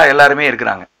மக்களா எல்லாருமே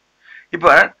இருக்கிறாங்க.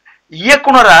 இப்ப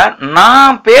இயக்குனரா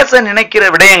நான் பேச நினைக்கிற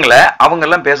விடயங்களை அவங்க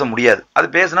எல்லாம் பேச முடியாது. அது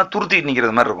பேசினா துருத்திட்டு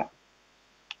நிக்கிறது மாதிரி இருக்கும்.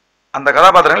 அந்த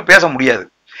கதாபாத்திரங்கள் பேச முடியாது.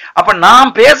 அப்ப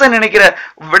நான் பேச நினைக்கிற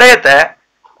விடயத்தை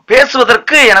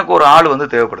பேசுவதற்கு எனக்கு ஒரு ஆள் வந்து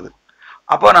தேவைப்படுது.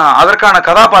 அப்போ நான் அதற்கான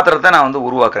கதாபாத்திரத்தை நான் வந்து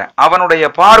உருவாக்குறேன். அவனுடைய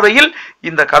பார்வையில்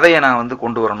இந்த கதையை நான் வந்து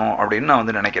கொண்டு வரணும் அப்படின்னு நான்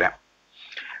வந்து நினைக்கிறேன்.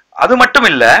 அது மட்டும்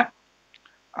இல்ல,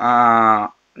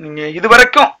 நீங்க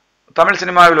இதுவரைக்கும் தமிழ்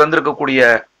சினிமாவில் வந்திருக்கக்கூடிய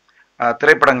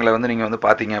திரைப்படங்களை வந்து நீங்க வந்து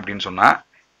பாத்தீங்க அப்படின்னு சொன்னா,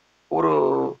 ஒரு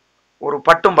ஒரு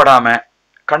பட்டும் படாம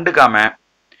கண்டுக்காம,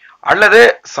 அல்லது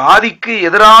சாதிக்கு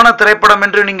எதிரான திரைப்படம்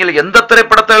என்று நீங்கள் எந்த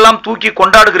திரைப்படத்தை எல்லாம் தூக்கி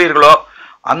கொண்டாடுகிறீர்களோ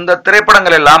அந்த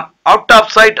திரைப்படங்கள் எல்லாம் out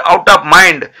of sight out of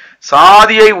mind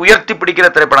சாதியை உயர்த்தி பிடிக்கிற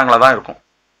திரைப்படங்களா தான் இருக்கும்.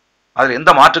 அதுல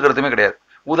எந்த மாற்று கருத்துமே கிடையாது.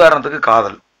 உதாரணத்துக்கு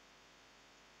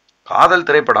காதல்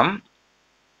திரைப்படம்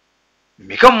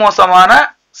மிக மோசமான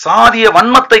சாதிய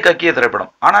வன்மத்தை கக்கிய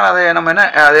திரைப்படம். ஆனால் அதை நம்ம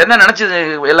என்ன நினைச்சு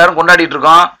எல்லாரும் கொண்டாடிட்டு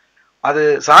இருக்கோம், அது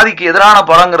சாதிக்கு எதிரான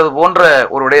படங்கிறது போன்ற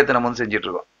ஒரு விடயத்தை நம்ம வந்து செஞ்சிட்டு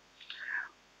இருக்கோம்.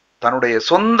 தன்னுடைய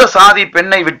சொந்த சாதி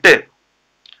பெண்ணை விட்டு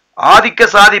ஆதிக்க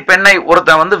சாதி பெண்ணை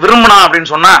ஒருத்தன் வந்து விரும்பினான் அப்படின்னு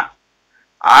சொன்னா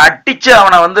அடிச்சு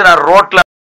அவனை வந்து நான் ரோட்ல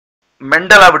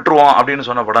மெண்டலா விட்டுருவோம் அப்படின்னு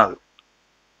சொன்ன படம் அது.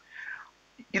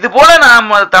 இது போல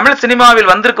நாம தமிழ்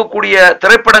சினிமாவில் வந்திருக்கக்கூடிய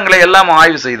திரைப்படங்களை எல்லாம்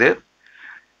ஆய்வு செய்து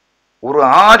ஒரு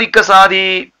ஆதிக்க சாதி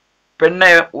பெண்ணை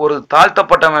ஒரு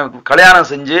தாழ்த்தப்பட்டவன் கல்யாணம்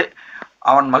செஞ்சு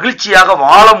அவன் மகிழ்ச்சியாக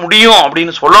வாழ முடியும்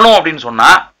அப்படின்னு சொல்லணும் அப்படின்னு சொன்னா,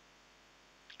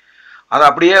 அது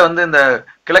அப்படியே வந்து இந்த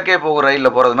கிழக்கே போகிற ரயில்ல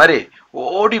போறது மாதிரி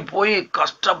ஓடி போய்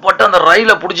கஷ்டப்பட்டு அந்த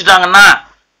ரயிலை பிடிச்சிட்டாங்கன்னா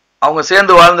அவங்க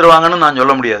சேர்ந்து வாழ்ந்துருவாங்கன்னு நான்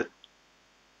சொல்ல முடியாது.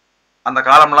 அந்த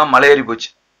காலம்லாம் மலையேறி போச்சு.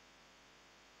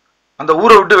 அந்த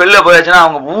ஊரை விட்டு வெளில போயாச்சுன்னா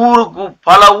அவங்க ஊருக்கு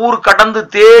பல ஊர் கடந்து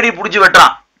தேடி பிடிச்சி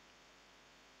வெட்டுறான்.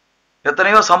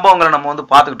 எத்தனையோ சம்பவங்களை நம்ம வந்து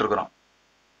பார்த்துக்கிட்டு இருக்கிறோம்.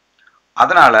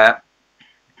 அதனால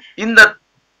இந்த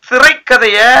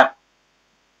திரைக்கதைய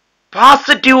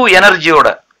பாசிட்டிவ் எனர்ஜியோட,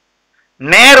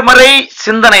 நேர்மறை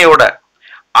சிந்தனையோட,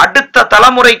 அடுத்த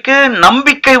தலைமுறைக்கு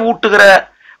நம்பிக்கை ஊட்டுகிற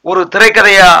ஒரு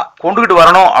திரைக்கதையா கொண்டுகிட்டு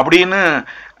வரணும் அப்படின்னு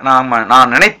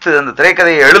நான் நினைத்து அந்த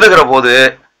திரைக்கதையை எழுதுகிற போது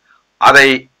அதை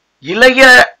இளைய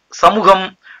சமூகம்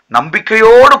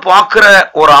நம்பிக்கையோடு பார்க்கிற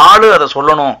ஒரு ஆளு அதை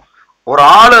சொல்லணும், ஒரு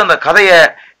ஆளு அந்த கதையை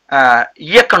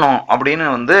இயக்கணும் அப்படின்னு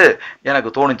வந்து எனக்கு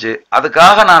தோணுச்சு.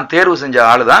 அதுக்காக நான் தேர்வு செஞ்ச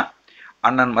ஆளு தான்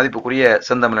அண்ணன் மதிப்புக்குரிய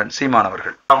செந்தமிழன் சீமான்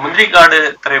அவர்கள். முந்திரிக்காடு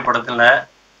திரைப்படத்துல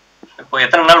இப்போ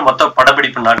எத்தனை நாள் மொத்த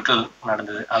படப்பிடிப்பு நாட்கள்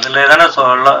நடந்தது? அதுல தானே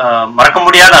சொல்ல மறக்க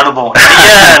முடியாத அனுபவம்.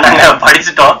 நாங்க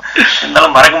படிச்சுட்டோம்,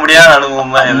 இருந்தாலும் மறக்க முடியாத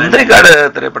அனுபவம். முந்திரிக்காடு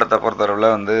திரைப்படத்தை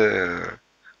பொறுத்தவரையில வந்து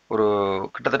ஒரு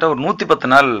கிட்டத்தட்ட ஒரு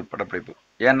 110 நாள் படப்பிடிப்பு.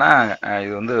 ஏன்னா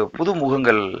இது வந்து புது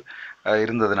முகங்கள்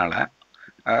இருந்ததுனால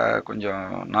கொஞ்சம்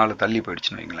நாள் தள்ளி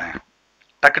போயிடுச்சுன்னு வைங்களேன்.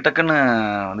 டக்கு டக்குன்னு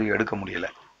வந்து எடுக்க முடியலை.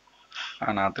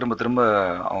 நான் திரும்ப திரும்ப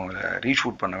அவங்கள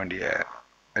ரீஷூட் பண்ண வேண்டிய,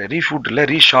 ரீஷூட் இல்லை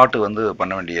ரீஷாட் வந்து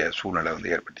பண்ண வேண்டிய சூழ்நிலை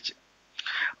வந்து ஏற்பட்டுச்சு.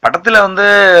 படத்தில் வந்து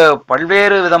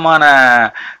பல்வேறு விதமான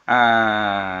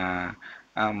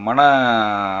மன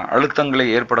அழுத்தங்களை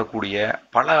ஏற்படக்கூடிய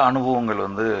பல அனுபவங்கள்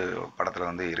வந்து படத்தில்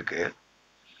வந்து இருக்கு.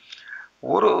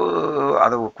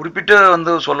 அதை குறிப்பிட்டு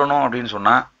வந்து சொல்லணும் அப்படின்னு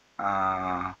சொன்னால்,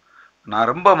 நான்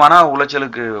ரொம்ப மன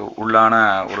உளைச்சலுக்கு உள்ளான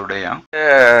ஒரு விடயம்.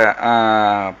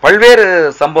 பல்வேறு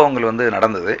சம்பவங்கள் வந்து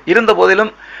நடந்தது. இருந்த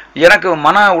போதிலும் எனக்கு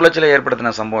மன உளைச்சலை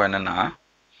ஏற்படுத்தின சம்பவம் என்னன்னா,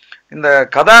 இந்த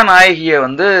கதாநாயகியை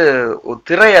வந்து ஒரு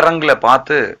திரையரங்கில்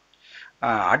பார்த்து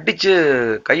அடிச்சு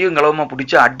கையும் களவுமா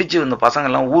பிடிச்சி அடிச்சு இந்த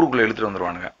பசங்கள்லாம் ஊருக்குள்ளே இழுத்துட்டு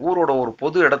வந்துடுவானுங்க. ஊரோட ஒரு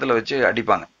பொது இடத்துல வச்சு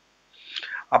அடிப்பாங்க.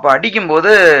 அப்போ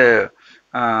அடிக்கும்போது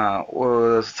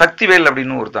சக்திவேல்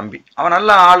அப்படின்னு ஒரு தம்பி, அவன்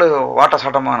நல்ல ஆளு, வாட்ட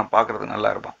சாட்டமாக பார்க்கறதுக்கு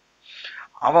நல்லா இருப்பான்.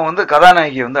 அவன் வந்து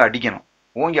கதாநாயகியை வந்து அடிக்கணும்,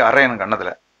 ஓங்கி அறையணும்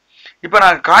கன்னத்தில். இப்போ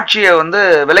நான் காட்சியை வந்து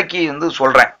விலக்கி வந்து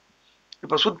சொல்கிறேன்.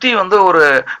 இப்போ சுற்றி வந்து ஒரு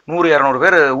 100-200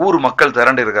 பேர் ஊர் மக்கள்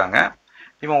திரண்டு இருக்காங்க.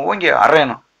 இவன் ஓங்கி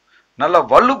அறையணும். நல்லா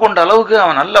வலு கொண்ட அளவுக்கு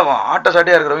அவன் நல்ல ஆட்ட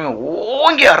சாட்டியாக இருக்கிறவங்க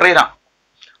ஓங்கி அறையிறான்.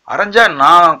 அரைஞ்சா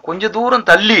நான் கொஞ்சம் தூரம்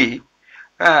தள்ளி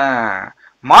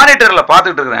மானிட்டரில்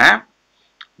பார்த்துக்கிட்டு இருக்கிறேன்.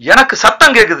 எனக்கு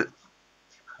சத்தம் கேட்குது.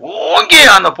 ஓங்கி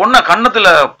அந்த பொண்ணை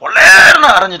கன்னத்தில் பொலேர்னு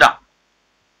அரைஞ்சிட்டான்.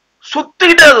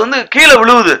 சுத்திக்கிட்டு அது வந்து கீழே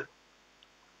விழுவுது.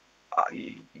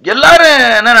 எல்லாரும்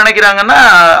என்ன நினைக்கிறாங்கன்னா,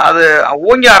 அது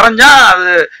ஓங்கி அரைஞ்சா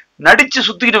அது நடிச்சு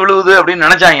சுத்திக்கிட்டு விழுவுது அப்படின்னு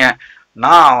நினைச்சாங்க.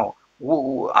 நான்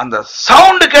அந்த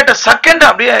சவுண்டு கேட்ட செகண்ட்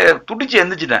அப்படியே துடிச்சு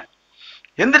எந்திரிச்சிட்டேன்.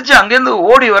 எந்திரிச்சு அங்கேருந்து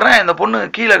ஓடி வர்றேன். இந்த பொண்ணு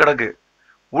கீழே கிடக்கு.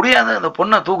 முடியாத அந்த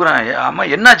பொண்ணை தூக்குறேன். அம்மா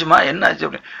என்னாச்சுமா என்னாச்சு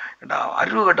அப்படின்னு.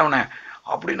 அறிவு கட்டவனே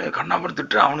அப்படின்னு கண்ணாப்படி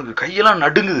திட்டு. அவனுக்கு கையெல்லாம்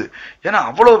நடுங்குது. ஏன்னா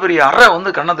அவ்வளோ பெரிய அறை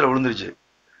வந்து கன்னத்தில் விழுந்துருச்சு.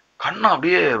 கண்ணம்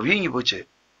அப்படியே வீங்கி போச்சு.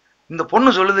 இந்த பொண்ணு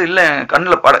சொல்லுது, இல்லை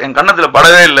என் கன்னத்தில்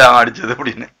படவே இல்லை அவன் அடிச்சது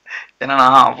அப்படின்னு. ஏன்னா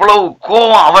நான் அவ்வளவு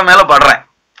கோவம் அவன் மேலே படுறேன்.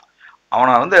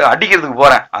 அவனை வந்து அடிக்கிறதுக்கு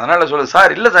போறேன். அதனால சொல்லு,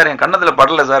 சார் இல்லை சார் என் கன்னத்தில்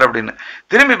படலை சார் அப்படின்னு.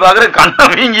 திரும்பி பார்க்குறேன்,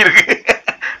 கண்ணம் வீங்கி இருக்கு.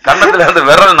 கன்னத்தில் அந்த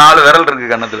விரல் 4 விரல்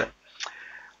இருக்கு கன்னத்தில்.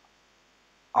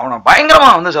 அவனை பயங்கரமா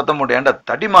வந்து சத்தம் போட்டு, ஏன்டா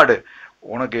தடி மாடு,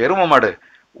 உனக்கு எரும மாடு,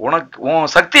 உனக்கு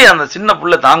உன் சக்தியை அந்த சின்ன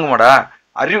புள்ள தாங்குமாடா,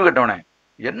 அறிவு கட்டவனே,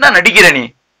 என்ன நடிக்கிற நீ,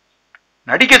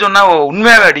 நடிக்க சொன்னா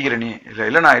உண்மையாவே அடிக்கிற நீ.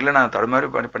 இல்லைண்ணா தடுமாறி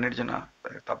பண்ணிடுச்சுண்ணா,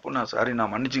 தப்புண்ணா, சாரி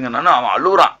நான் மன்னிச்சுங்கண்ணா. அவன்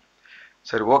அழுகுறான்.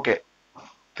 சரி ஓகே,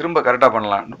 திரும்ப கரெக்டா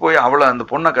பண்ணலாம் போய் அவளை அந்த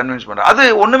பொண்ணை கன்வின்ஸ் பண்ற. அது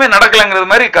ஒண்ணுமே நடக்கலைங்கிறது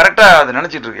மாதிரி கரெக்டா அது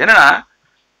நினைச்சிட்டு இருக்கு. என்னன்னா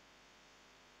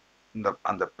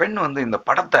அந்த பெண் வந்து இந்த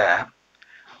படத்தை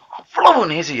அவ்வளவு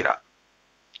நேசிக்கிறா.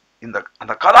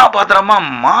 அந்த கதாபாத்திரமா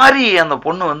மாறி அந்த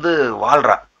பொண்ணு வந்து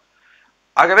வாழ்றா.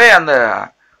 ஆகவே அந்த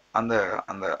அந்த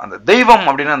அந்த அந்த தெய்வம்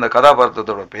அப்படின்னு அந்த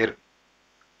கதாபாத்திரத்தோட பேரு.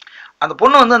 அந்த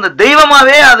பொண்ணு வந்து அந்த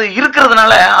தெய்வமாவே அது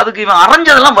இருக்கிறதுனால அதுக்கு இவன்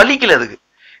அரைஞ்சதெல்லாம் வலிக்கல. அதுக்கு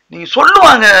நீங்க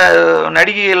சொல்லுவாங்க,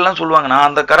 நடிகைகள்லாம் சொல்லுவாங்க, நான்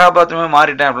அந்த கதாபாத்திரமே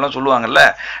மாறிட்டேன் அப்படிலாம் சொல்லுவாங்கல்ல.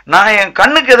 நான் என்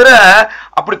கண்ணுக்கு எதிர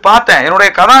அப்படி பார்த்தேன். என்னுடைய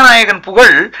கதாநாயகன்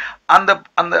புகழ் அந்த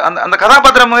அந்த அந்த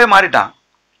கதாபாத்திரமாவே மாறிட்டான்.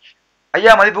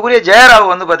 ஐயா மதிப்புக்குரிய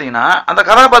ஜெயராவ் வந்து பாத்தீங்கன்னா அந்த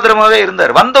கதாபாத்திரமாவே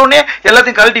இருந்தார். வந்தவுடனே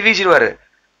எல்லாத்தையும் கழட்டி வீசிடுவாரு.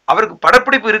 அவருக்கு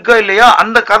படப்பிடிப்பு இருக்கோ இல்லையோ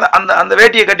அந்த கதை அந்த அந்த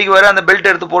வேட்டியை கட்டிக்குவாரு, அந்த பெல்ட்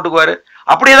எடுத்து போட்டுக்குவாரு,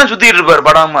 அப்படியே தான் சுத்திட்டு இருப்பாரு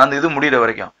படம் அந்த இது முடிகிற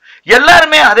வரைக்கும்.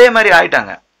 எல்லாருமே அதே மாதிரி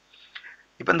ஆயிட்டாங்க.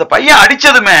 இப்ப இந்த பையன்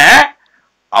அடிச்சதுமே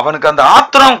அவனுக்கு அந்த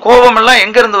ஆத்திரம் கோபம் எல்லாம்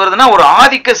எங்க இருந்து வருதுன்னா, ஒரு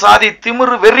ஆதிக்க சாதி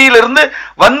திமிரு வெறியில இருந்து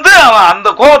வந்து அவன் அந்த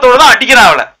கோபத்தோட தான் அடிக்கிறான்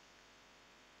அவளை.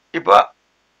 இப்ப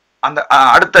அந்த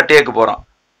அடுத்த டேக்கு போறான்,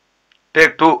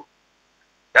 டேக் 2.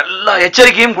 எல்லா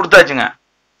எச்சரிக்கையும் கொடுத்தாச்சுங்க.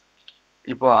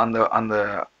 இப்போ அந்த அந்த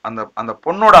அந்த அந்த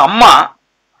பொண்ணோட அம்மா,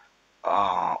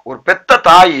 ஒரு பெத்த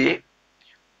தாயி,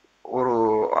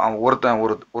 ஒருத்தன்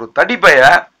ஒரு தடிப்பைய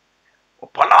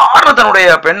பலாறு தன்னுடைய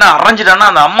பெண்ணை அரைஞ்சிட்டான்னா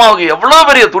அந்த அம்மாவுக்கு எவ்வளவு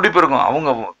பெரிய துடிப்பு இருக்கும். அவங்க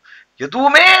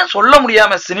எதுவுமே சொல்ல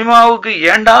முடியாம, சினிமாவுக்கு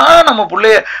ஏண்டா நம்ம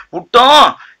பிள்ளைய விட்டோம்,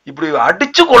 இப்படி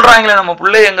அடிச்சு கொள்றாங்களே நம்ம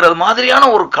பிள்ளைங்கிறது மாதிரியான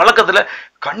ஒரு கலக்கத்துல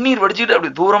கண்ணீர் வடிச்சுட்டு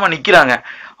அப்படி தூரமா நிக்கிறாங்க.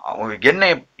 அவங்க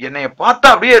என்னைய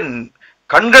பார்த்தா அப்படியே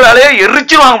கண்களாலே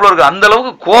எரிச்சிருவாங்க போல இருக்கு. அந்த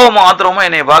அளவுக்கு கோபமா ஆத்திரமா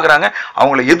என்னைய பாக்குறாங்க.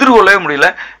 அவங்களை எதிர்கொள்ளவே முடியல.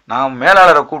 நான்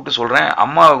மேலாளரை கூப்பிட்டு சொல்றேன்,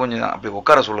 அம்மாவை கொஞ்சம் அப்படி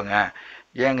உட்கார சொல்லுங்க,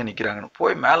 ஏங்க நிக்கிறாங்கன்னு.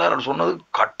 போய் மேலாளர் சொன்னது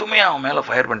கட்டுமையா அவன் மேல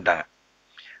ஃபயர் பண்ணிட்டாங்க.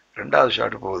 2வது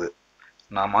ஷாட் போகுது.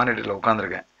 நான் மானிட்டர்ல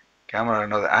உட்காந்துருக்கேன். கேமரா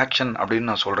 2வது ஆக்ஷன் அப்படின்னு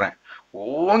நான் சொல்றேன்.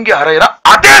 ஓங்கி அரையிறான்.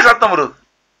 அதே சத்தம் வருது.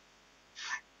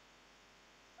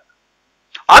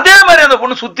 அதே மாதிரி அந்த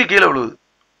பொண்ணு சுத்தி கீழே விழுவுது.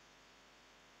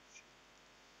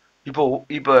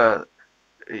 இப்ப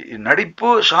நடிப்பு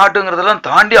ஷாட்டுங்கிறதெல்லாம்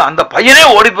தாண்டி அந்த பையனே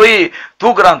ஓடி போய்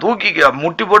தூக்குறான். தூக்கி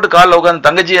முட்டி போட்டு காலில் உட்காந்து,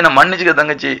 தங்கச்சி என்ன மன்னிச்சுக்க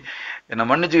தங்கச்சி, என்ன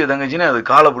மன்னிச்சுக்க தங்கச்சின்னு அது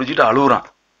காலை பிடிச்சிட்டு அழுகுறான்.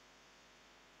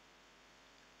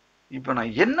 இப்ப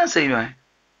நான் என்ன செய்வேன்?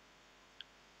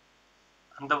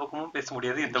 அந்த பக்கமும் பேச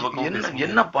முடியாது, இந்த பக்கமும்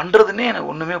என்ன பண்றதுன்னே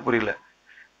எனக்கு ஒண்ணுமே புரியல.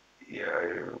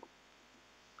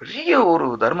 பெரிய ஒரு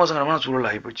தர்மசங்கடமான சூழல்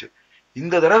ஆகிப்போச்சு.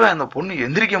 இந்த தடவை அந்த பொண்ணு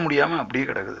எந்திரிக்க முடியாம அப்படியே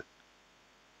கிடக்குது.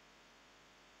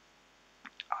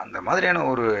 அந்த மாதிரியான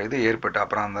ஒரு இது ஏற்பட்டு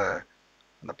அப்புறம்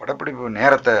அந்த படப்பிடிப்பு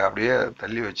நேரத்தை அப்படியே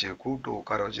தள்ளி வச்சு கூப்பிட்டு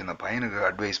உட்கார வச்சு இந்த பையனுக்கு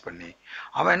அட்வைஸ் பண்ணி,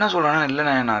 அவன் என்ன சொல்றானா,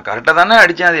 இல்லைண்ணே நான் கரெக்டாக தானே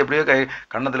அடித்தேன், அது எப்படியோ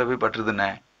கன்னத்தில் போய் பட்டுருதுண்ணே.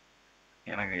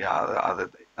 எனக்கு அது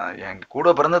என் கூட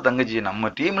பிறந்த தங்கச்சி,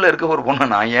 நம்ம டீம்ல இருக்க ஒரு பொண்ணு,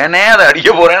 நான் ஏனே அதை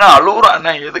அடிக்க போறேன்னா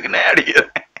அழுகுறாண்ணே, எதுக்குன்னே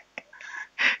அடிக்கிறேன்,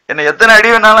 என்னை எத்தனை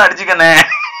அடி வேணாலும் அடிச்சுக்கண்ணே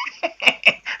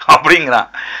அப்படிங்கிறான்.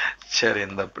 சரி,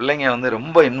 இந்த பிள்ளைங்க வந்து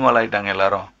ரொம்ப இன்வால்வ் ஆயிட்டாங்க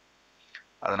எல்லாரும்,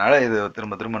 அதனால இது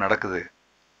திரும்ப திரும்ப நடக்குது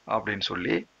அப்படின்னு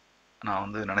சொல்லி நான்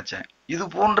வந்து நினைச்சேன். இது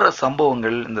போன்ற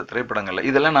சம்பவங்கள் இந்த திரைப்படங்கள்ல,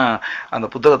 இதெல்லாம் நான் அந்த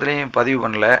புத்தகத்திலையும் பதிவு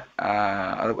பண்ணல.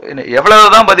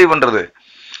 எவ்வளவுதான் பதிவு பண்றது,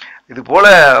 இது போல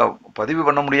பதிவு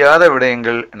பண்ண முடியாத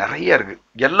விடயங்கள் நிறைய இருக்கு.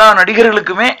 எல்லா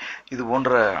நடிகர்களுக்குமே இது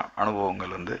போன்ற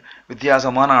அனுபவங்கள் வந்து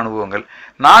வித்தியாசமான அனுபவங்கள்.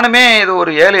 நானுமே இது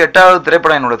ஒரு 7-8வது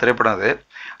திரைப்படம், என்னோட திரைப்படம் அது.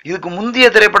 இதுக்கு முந்தைய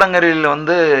திரைப்படங்களில்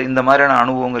வந்து இந்த மாதிரியான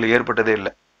அனுபவங்கள் ஏற்பட்டதே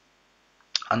இல்லை.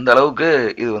 அந்த அளவுக்கு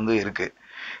இது வந்து இருக்கு.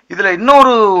 இதுல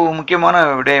இன்னொரு முக்கியமான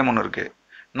விடயம் ஒன்று இருக்கு.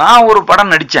 நான் ஒரு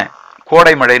படம் நடிச்சேன்,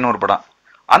 கோடை மழைன்னு ஒரு படம்.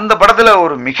 அந்த படத்துல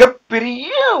ஒரு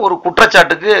மிகப்பெரிய ஒரு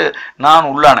குற்றச்சாட்டுக்கு நான்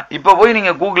உள்ளானேன். இப்ப போய்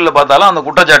நீங்க கூகுள்ல பார்த்தாலும் அந்த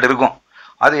குற்றச்சாட்டு இருக்கும்.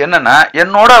 அது என்னன்னா,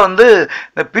 என்னோட வந்து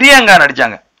இந்த பிரியங்கா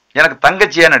நடிச்சாங்க, எனக்கு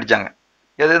தங்கச்சியா நடிச்சாங்க.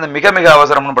 எது, இந்த மிக மிக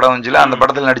அவசரம்னு படம் வந்துச்சுல, அந்த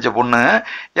படத்துல நடிச்ச பொண்ணு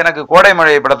எனக்கு கோடை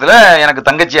மழை படத்துல எனக்கு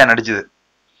தங்கச்சியா நடிச்சுது.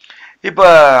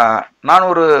 இப்ப நான்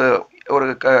ஒரு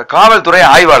காவல்துறை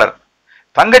ஆய்வாளர்,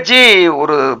 தங்கச்சி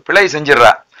ஒரு பிழை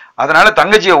செஞ்சிடறா, அதனால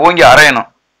தங்கச்சியை ஓங்கி அரையணும்.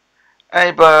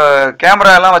 இப்ப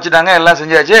கேமரா எல்லாம் வச்சுட்டாங்க, எல்லாம்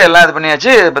செஞ்சாச்சு, எல்லாம் இது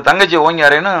பண்ணியாச்சு. இப்ப தங்கச்சியை ஓங்கி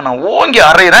அரையணும், நான் ஓங்கி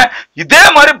அரைகிறேன், இதே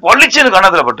மாதிரி பளிச்சுன்னு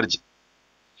கண்ணத்துல பட்டுருச்சு.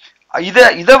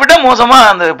 இதை விட மோசமா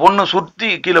அந்த பொண்ணு சுத்தி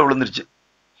கீழே விழுந்துருச்சு,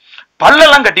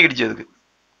 பல்லெல்லாம் கட்டிக்கிடுச்சு அதுக்கு.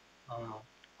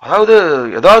 அதாவது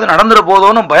ஏதாவது நடந்துட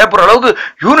போதோன்னு பயப்படுற அளவுக்கு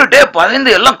யூனிட்டே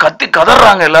பதிந்து எல்லாம் கத்தி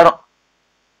கதறாங்க எல்லாரும்.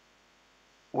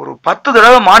 ஒரு 10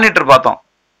 தடவை மானிட்டர் பார்த்தோம்,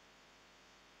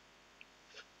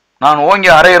 நான் ஓங்கி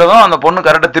அரைகிறதும் அந்த பொண்ணு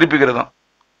கரெக்டா திருப்பிக்கிறதும்.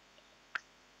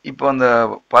 இப்போ அந்த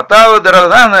 10வது தடவை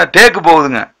தான் அந்த டேக்கு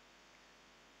போகுதுங்க.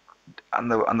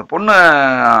 அந்த பொண்ணு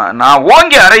நான்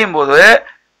ஓங்கி அரையும் போது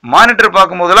மானிட்டர்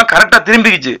பார்க்கும் போதெல்லாம் கரெக்டா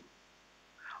திரும்பிக்குச்சு.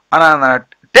 ஆனா அந்த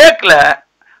டேக்ல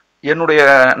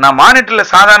நான் மானிட்டர்ல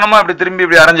சாதாரணமா அப்படி திரும்பி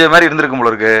இப்படி அரைஞ்ச மாதிரி இருந்திருக்கும்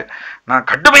போல இருக்கு. நான்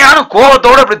கடுமையான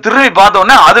கோபத்தோட அப்படி திரும்பி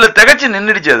பார்த்தோன்னே அதுல திகைச்சு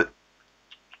நின்றுடுச்சு, அது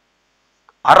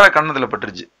அரை கண்ணத்துல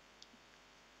பட்டுருச்சு.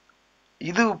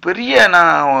 இது பெரிய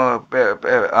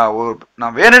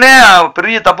நான் வேணுனே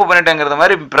பெரிய தப்பு பண்ணிட்டேங்கிறத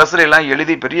மாதிரி பிரஸ்ல எல்லாம்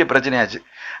எழுதி பெரிய பிரச்சனையாச்சு.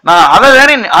 நான்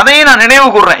அதையும் நான் நினைவு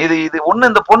கூறுறேன். இது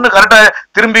ஒண்ணு, இந்த பொண்ணு கரெக்டா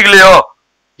திரும்பிக்கலையோ,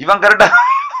 இவன் கரெக்டா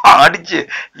அடிச்சு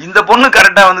இந்த பொண்ணு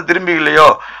கரெக்டா வந்து திரும்பிக்கலையோ,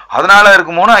 அதனால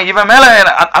இருக்குமோன்னு இவன் மேல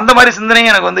அந்த மாதிரி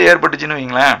சிந்தனையும் எனக்கு வந்து ஏற்பட்டுச்சுன்னு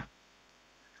வைங்களேன்.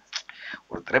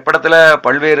 ஒரு திரைப்படத்துல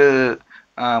பல்வேறு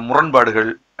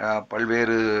முரண்பாடுகள்,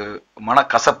 பல்வேறு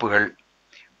மனக்கசப்புகள்,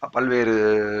 பல்வேறு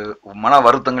மன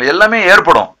வருத்தங்கள் எல்லாமே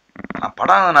ஏற்படும்.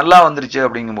 படம் நல்லா வந்துருச்சு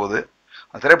அப்படிங்கும்போது,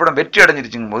 திரைப்படம் வெற்றி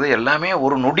அடைஞ்சிருச்சுங்கும் போது எல்லாமே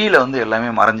ஒரு நொடியில வந்து எல்லாமே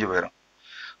மறைஞ்சு போயிடும்.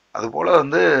 அது போல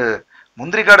வந்து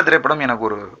முந்திரிக்காடு திரைப்படம் எனக்கு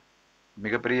ஒரு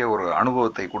மிகப்பெரிய ஒரு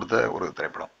அனுபவத்தை கொடுத்த ஒரு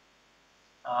திரைப்படம்.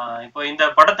 இப்போ இந்த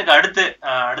படத்துக்கு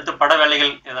அடுத்த பட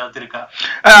வேலைகள் ஏதாவது இருக்கா?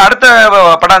 அடுத்த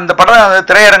படம், இந்த படம்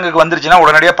திரையரங்குக்கு வந்துருச்சுன்னா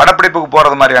உடனடியாக படப்பிடிப்புக்கு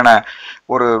போறது மாதிரியான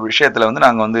ஒரு விஷயத்துல வந்து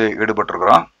நாங்க வந்து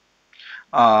ஈடுபட்டிருக்கிறோம்.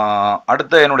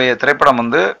 அடுத்த என்னுடைய திரைப்படம்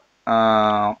வந்து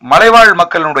மலைவாழ்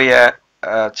மக்களுடைய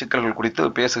சிக்கல்கள் குறித்து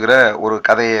பேசுகிற ஒரு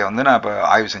கதையை வந்து நான் இப்போ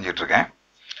ஆய்வு செஞ்சுட்டு இருக்கேன்.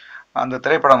 அந்த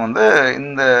திரைப்படம் வந்து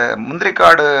இந்த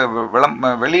முந்திரிக்காடு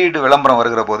வெளியீடு விளம்பரம்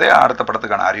வருகிற போதே அடுத்த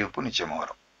படத்துக்கான அறிவிப்பு நிச்சயமா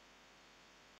வரும்.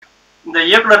 இந்த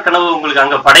இயக்குனர் கனவு உங்களுக்கு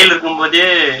அங்க படையில் இருக்கும் போதே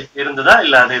இருந்ததா,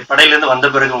 இல்ல அது படையில இருந்து வந்த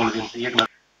பிறகு உங்களுக்கு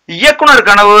இயக்குனர்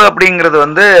கனவு அப்படிங்கிறது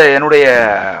வந்து என்னுடைய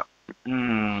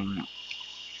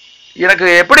எனக்கு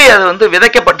எப்படி அது வந்து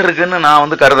விதைக்கப்பட்டிருக்குன்னு நான்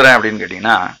வந்து கருதுறேன் அப்படின்னு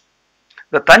கேட்டீங்கன்னா,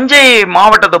 இந்த தஞ்சை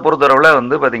மாவட்டத்தை பொறுத்தளவுல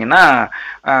வந்து பாத்தீங்கன்னா,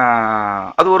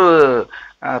 அது ஒரு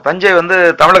தஞ்சை வந்து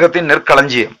தமிழகத்தின்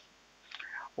நெற்களஞ்சியம்.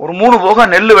 ஒரு 3 போக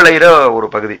நெல் விளையிற ஒரு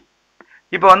பகுதி.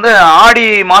 இப்ப வந்து ஆடி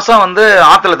மாசம் வந்து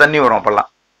ஆத்துல தண்ணி வரும், அப்பெல்லாம்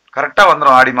கரெக்டா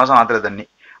வந்துடும். ஆடி மாசம் ஆத்துல தண்ணி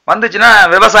வந்துச்சுன்னா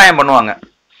விவசாயம் பண்ணுவாங்க.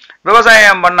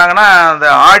 விவசாயம் பண்ணாங்கன்னா அந்த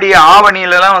ஆடி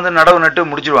ஆவணியில எல்லாம் வந்து நடவு நட்டு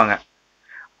முடிச்சிருவாங்க.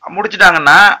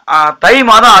 முடிச்சுட்டாங்கன்னா தை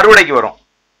மாதம் அறுவடைக்கு வரும்.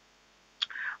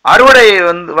 அறுவடை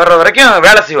வந்து வர்ற வரைக்கும்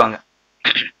வேலை செய்வாங்க.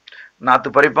 நாத்து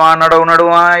பறிப்பான், நடவு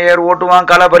நடுவான், ஏர் ஓட்டுவான்,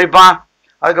 களை பறிப்பான்,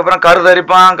 அதுக்கப்புறம் கருது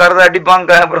அடிப்பான், கருது அடிப்பான்,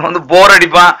 அப்புறம் வந்து போர்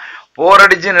அடிப்பான். போர்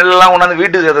அடிச்சு நெல்லெல்லாம் கொண்டாந்து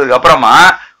வீட்டுக்கு சேர்த்ததுக்கு அப்புறமா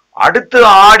அடுத்து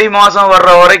ஆடி மாசம்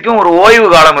வர்ற வரைக்கும் ஒரு ஓய்வு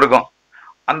காலம் இருக்கும்.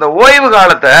 அந்த ஓய்வு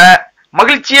காலத்தை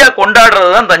மகிழ்ச்சியா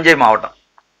கொண்டாடுறதுதான் தஞ்சை மாவட்டம்.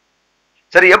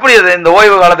 சரி, எப்படி இந்த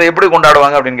ஓய்வு காலத்தை எப்படி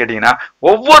கொண்டாடுவாங்க அப்படின்னு கேட்டீங்கன்னா,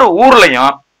 ஒவ்வொரு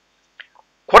ஊர்லயும்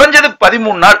குறைஞ்சது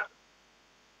 13 நாள்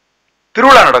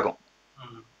திருவிழா நடக்கும்.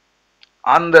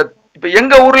 அந்த இப்ப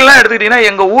எங்க ஊர்ல எல்லாம் எடுத்துக்கிட்டீங்கன்னா,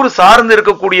 எங்க ஊர் சார்ந்து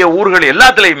இருக்கக்கூடிய ஊர்கள்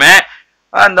எல்லாத்துலயுமே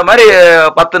இந்த மாதிரி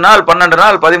 10 நாள் 12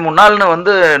 நாள் 13 நாள்னு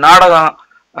வந்து நாடகம்,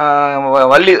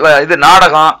 வள்ளி இது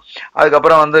நாடகம்,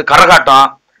 அதுக்கப்புறம் வந்து கரகாட்டம்,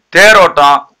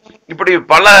 தேரோட்டம், இப்படி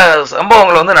பல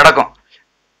சம்பவங்கள் வந்து நடக்கும்.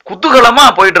 குதூகலமா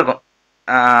போயிட்டு இருக்கும்.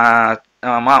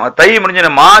 தை முடிஞ்ச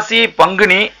மாசி,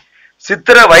 பங்குனி,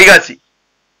 சித்திரை, வைகாசி.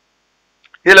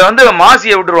 இதுல வந்து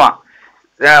மாசியை விட்டுருவான்.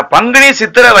 பங்குனி,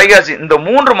 சித்திரை, வைகாசி இந்த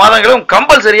 3 மாதங்களும்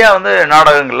கம்பல்சரியா வந்து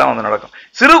நாடகங்கள்லாம் வந்து நடக்கும்.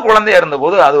 சிறு குழந்தையா இருந்த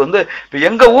போது அது வந்து இப்ப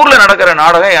எங்க ஊர்ல நடக்கிற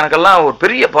நாடகம் எனக்கெல்லாம் ஒரு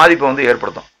பெரிய பாதிப்பை வந்து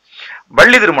ஏற்படுத்தும்.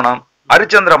 வள்ளி திருமணம்,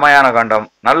 அரிச்சந்திர மயான காண்டம்,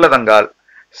 நல்லதங்கால்,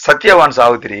 சத்யவான்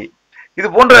சாவித்திரி, இது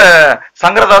போன்ற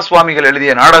சங்கரதாஸ் சுவாமிகள்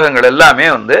எழுதிய நாடகங்கள் எல்லாமே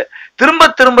வந்து திரும்ப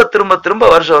திரும்ப திரும்ப திரும்ப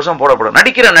வருஷம் போடப்படும்.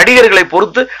 நடிக்கிற நடிகர்களை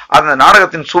பொறுத்து அந்த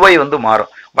நாடகத்தின் சுவை வந்து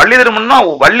மாறும். வள்ளி திருமணம்னா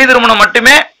வள்ளி திருமணம்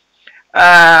மட்டுமே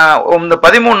இந்த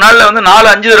 13 நாள்ல வந்து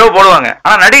 4-5 தடவை போடுவாங்க.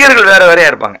 ஆனா நடிகர்கள் வேற வேறையா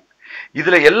இருப்பாங்க.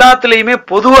 இதுல எல்லாத்துலயுமே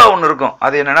பொதுவா ஒண்ணு இருக்கும்.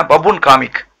 அது என்னன்னா பப்புன்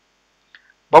காமிக்.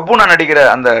 பப்புனா நடிக்கிற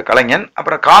அந்த கலைஞன்,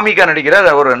 அப்புறம் காமிக்கா நடிக்கிற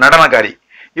ஒரு நடனக்காரி,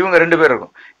 இவங்க 2 பேர்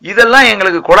இருக்கும். இதெல்லாம்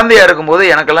எங்களுக்கு குழந்தையா இருக்கும்போது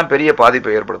எனக்கெல்லாம் பெரிய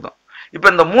பாதிப்பை ஏற்படுத்தும். இப்ப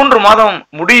இந்த 3 மாதம்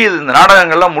முடியுது, இந்த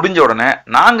நாடகங்கள்லாம் முடிஞ்ச உடனே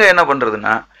நாங்க என்ன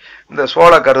பண்றதுன்னா, இந்த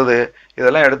சோள கருது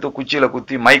இதெல்லாம் எடுத்து குச்சியில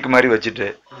குத்தி மைக் மாதிரி வச்சுட்டு,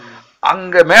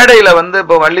 அங்க மேடையில வந்து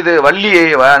இப்ப வள்ளி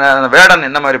வேடன்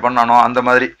என்ன மாதிரி பண்ணானோ அந்த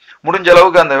மாதிரி முடிஞ்ச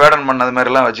அளவுக்கு அந்த வேடன் பண்ணது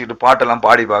மாதிரி எல்லாம் வச்சுக்கிட்டு பாட்டெல்லாம்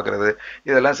பாடி பாக்குறது,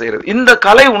 இதெல்லாம் செய்யறது. இந்த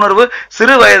கலை உணர்வு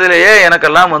சிறு வயதிலேயே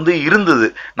எனக்கெல்லாம் வந்து இருந்தது.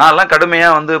 நான் எல்லாம் கடுமையா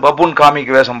வந்து பப்புன்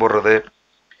காமிக்கு வேஷம் போடுறது,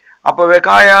 அப்பவே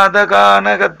காயாத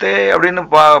கானகத்தே அப்படின்னு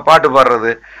பாட்டு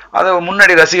பாடுறது, அதை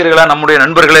முன்னாடி ரசிகர்களா நம்முடைய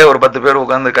நண்பர்களே ஒரு 10 பேர்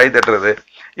உட்கார்ந்து கை தட்டுறது,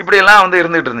 இப்படி எல்லாம் வந்து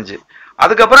இருந்துட்டு இருந்துச்சு.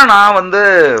 அதுக்கப்புறம் நான் வந்து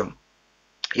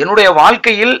என்னுடைய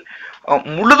வாழ்க்கையில்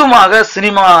முழுதுமாக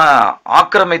சினிமா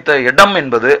ஆக்கிரமித்த இடம்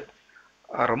என்பது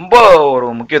ரொம்ப ஒரு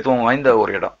முக்கியத்துவம் வாய்ந்த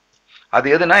ஒரு இடம். அது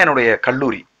எதுனா என்னுடைய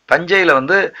கல்லூரி. தஞ்சையில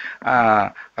வந்து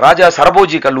ராஜா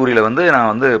சரபோஜி கல்லூரியில வந்து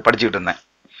நான் வந்து படிச்சுக்கிட்டு இருந்தேன்.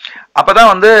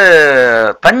 அப்பதான் வந்து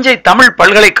தஞ்சை தமிழ்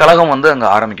பல்கலைக்கழகம் வந்து அங்க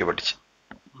ஆரம்பிக்கப்பட்டுச்சு.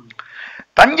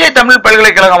 தஞ்சை தமிழ்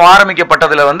பல்கலைக்கழகம்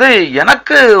ஆரம்பிக்கப்பட்டதுல வந்து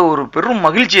எனக்கு ஒரு பெரும்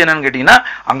மகிழ்ச்சி என்னன்னு கேட்டீங்கன்னா,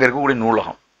 அங்க இருக்கக்கூடிய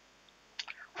நூலகம்.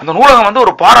 அந்த நூலகம் வந்து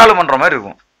ஒரு பாராளுமன்றம் மாதிரி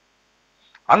இருக்கும்.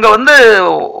 அங்க வந்து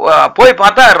போய்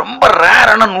பார்த்தா ரொம்ப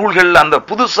ரேரான நூல்கள், அந்த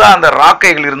புதுசா அந்த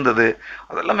ராக்கைகள் இருந்தது.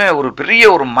 அதெல்லாமே ஒரு பெரிய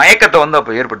ஒரு மயக்கத்தை வந்து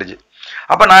அப்ப ஏற்பட்டுச்சு.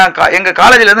 அப்ப நான் எங்க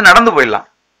காலேஜ்ல இருந்து நடந்து போயிடலாம்.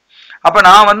 அப்ப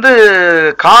நான் வந்து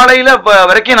காலையில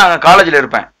வரைக்கும் நான் காலேஜ்ல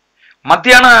இருப்பேன்.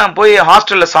 மத்தியானம் போய்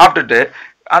ஹாஸ்டல்ல சாப்பிட்டுட்டு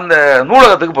அந்த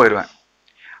நூலகத்துக்கு போயிடுவேன்.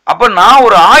 அப்ப நான்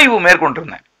ஒரு ஆய்வு மேற்கொண்டு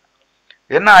இருந்தேன்.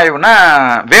 என்ன ஆய்வுனா,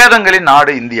 வேதங்களின்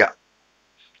நாடு இந்தியா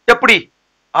எப்படி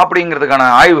அப்படிங்கிறதுக்கான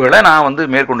ஆய்வுகளை நான் வந்து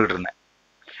மேற்கொண்டுட்டு இருந்தேன்.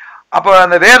 அப்ப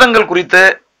அந்த வேதங்கள் குறித்து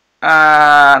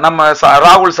நம்ம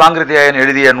ராகுல் சாங்கிருத்தியாயன்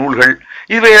எழுதிய நூல்கள்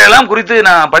இவையெல்லாம் குறித்து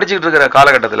நான் படிச்சுக்கிட்டு இருக்கிற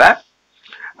காலகட்டத்தில்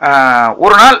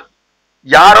ஒரு நாள்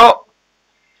யாரோ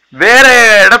வேற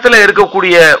இடத்துல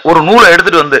இருக்கக்கூடிய ஒரு நூலை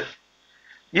எடுத்துட்டு வந்து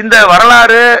இந்த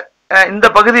வரலாறு இந்த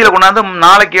பகுதியில கொண்டாந்து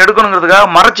நாளைக்கு எடுக்கணுங்கிறதுக்காக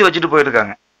மறைச்சு வச்சுட்டு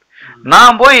போயிருக்காங்க.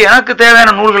 நான் போய் எனக்கு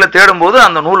தேவையான நூல்களை தேடும் போது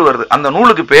அந்த நூல் வருது. அந்த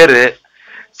நூலுக்கு பேரு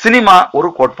சினிமா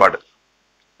ஒரு கோட்பாடு.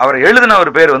 அவர் எழுதின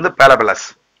ஒரு பேர் வந்து பேலபலஸ்.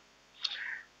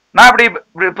 நான்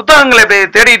இப்படி புத்தகங்களை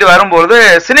தேடிட்டு வரும்போது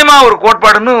சினிமா ஒரு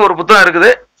கோட்பாடுன்னு ஒரு புத்தகம்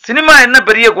இருக்குது. சினிமா என்ன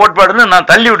பெரிய கோட்பாடுன்னு நான்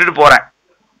தள்ளி விட்டுட்டு போறேன்.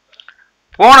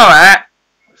 போனவன்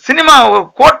சினிமா ஒரு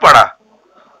கோட்பாடா,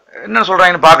 என்ன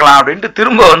சொல்றாங்கன்னு பார்க்கலாம் அப்படின்ட்டு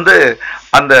திரும்ப வந்து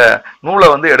அந்த நூலை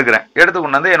வந்து எடுக்கிறேன். எடுத்து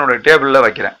கொண்டாந்து என்னுடைய டேபிள்ல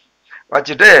வைக்கிறேன்.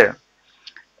 வச்சுட்டு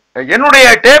என்னுடைய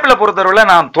டேபிளை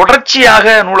பொறுத்தவரையில் நான் தொடர்ச்சியாக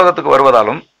நூலகத்துக்கு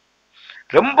வருவதாலும்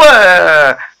ரொம்ப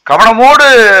கவனமோடு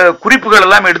குறிப்புகள்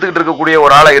எல்லாம் எடுத்துக்கிட்டு இருக்கக்கூடிய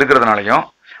ஒரு ஆளா இருக்கிறதுனாலையும்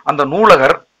அந்த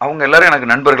நூலகர் அவங்க எல்லாரும்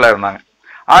எனக்கு நண்பர்களா இருந்தாங்க.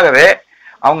 ஆகவே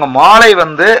அவங்க மாலை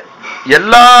வந்து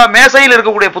எல்லா மேசையில்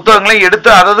இருக்கக்கூடிய புத்தகங்களையும் எடுத்து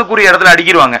அததுக்குரிய இடத்துல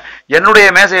அடிக்கிடுவாங்க. என்னுடைய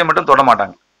மேசையை மட்டும் தொட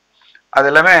மாட்டாங்க. அது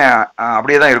எல்லாமே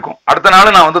அப்படியே தான் இருக்கும். அடுத்த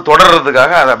நாள் நான் வந்து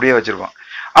தொடர்றதுக்காக அதை அப்படியே வச்சிருக்கோம்.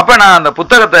 அப்ப நான் அந்த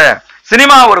புத்தகத்தை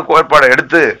சினிமா ஒரு கோட்பாடை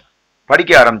எடுத்து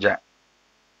படிக்க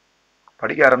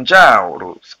ஆரம்பிச்சா ஒரு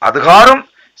அதுகாரம்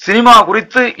சினிமா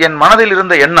குறித்து என் மனதில்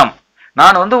இருந்த எண்ணம்.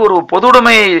 நான் வந்து ஒரு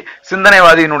பொதுவுடைமை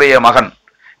சிந்தனைவாதியினுடைய மகன்.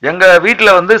 எங்க வீட்டுல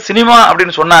வந்து சினிமா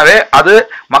அப்படின்னு சொன்னாவே அது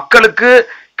மக்களுக்கு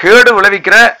கேடு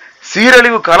விளைவிக்கிற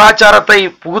சீரழிவு கலாச்சாரத்தை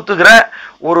புகுத்துகிற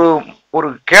ஒரு ஒரு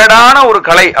கேடான ஒரு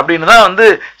கலை அப்படின்னு தான் வந்து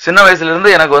சின்ன வயசுல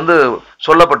இருந்து எனக்கு வந்து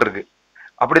சொல்லப்பட்டிருக்கு.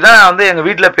 அப்படிதான் வந்து எங்க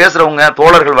வீட்டுல பேசுறவங்க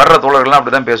தோழர்கள் வர்ற தோழர்கள்லாம்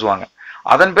அப்படிதான் பேசுவாங்க.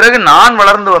 அதன் பிறகு நான்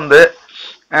வளர்ந்து வந்து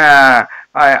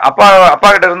அப்பா அப்பா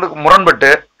கிட்ட இருந்து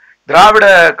முரண்பட்டு திராவிட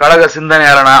கழக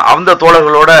சிந்தனையாளனா அந்த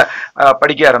தோழர்களோட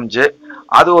படிக்க ஆரம்பிச்சு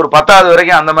அது ஒரு 10வது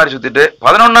வரைக்கும் அந்த மாதிரி சுத்திட்டு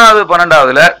 11வது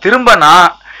 12வதுல திரும்ப நான்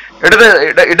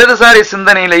இடதுசாரி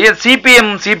சிந்தனையிலேயே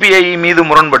சிபிஎம் சிபிஐ மீது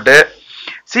முரண்பட்டு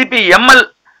சிபிஎம்எல்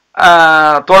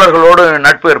தோழர்களோடு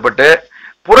நட்பு ஏற்பட்டு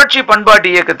புரட்சி பண்பாட்டு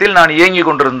இயக்கத்தில் நான் இயங்கி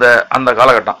கொண்டிருந்த அந்த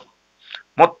காலகட்டம்.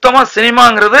 மொத்தமா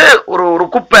சினிமாங்கிறது ஒரு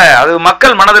குப்பை, அது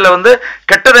மக்கள் மனதில் வந்து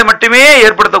கெட்டதை மட்டுமே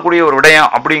ஏற்படுத்தக்கூடிய ஒரு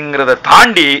விடயம் அப்படிங்கிறத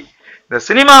தாண்டி இந்த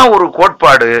சினிமா ஒரு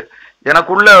கோட்பாடு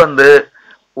எனக்குள்ள வந்து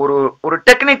ஒரு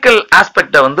டெக்னிக்கல்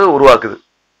ஆஸ்பெக்டை வந்து உருவாக்குது.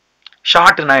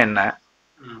 ஷார்ட்னா என்ன,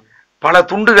 பல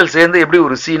துண்டுகள் சேர்ந்து எப்படி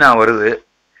ஒரு சீனா வருது,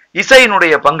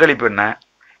 இசையினுடைய பங்களிப்பு என்ன,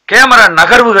 கேமரா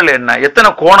நகர்வுகள் என்ன, எத்தனை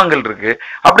கோணங்கள் இருக்கு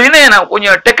அப்படின்னு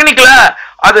கொஞ்சம் டெக்னிக்கலா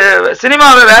அது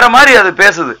சினிமாவை வேற மாதிரி அது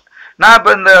பேசுது. நான்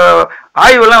இப்ப இந்த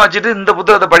ஆய்வெல்லாம் வச்சுட்டு இந்த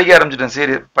புத்தகத்தை படிக்க ஆரம்பிச்சிட்டேன்.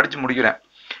 சரி, படிச்சு முடிக்கிறேன்.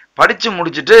 படிச்சு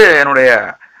முடிச்சுட்டு என்னுடைய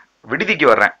விடுதிக்கு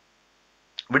வர்றேன்.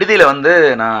 விடுதியில வந்து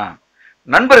நான்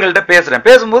நண்பர்கள்ட்ட பேசுறேன்.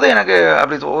 பேசும்போது எனக்கு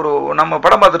அப்படி நம்ம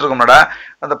படம் பார்த்துட்டு இருக்கோம்டா,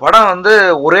 அந்த படம் வந்து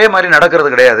ஒரே மாதிரி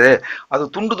நடக்கிறது கிடையாது, அது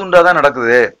துண்டு துண்டா தான்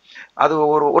நடக்குது. அது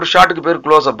ஒரு ஷாட்டுக்கு பேர்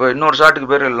க்ளோஸ் அப், இன்னொரு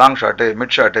ஷாட்டுக்கு பேர் லாங் ஷாட்டு,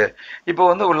 மிட் ஷாட்டு. இப்போ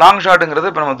வந்து ஒரு லாங்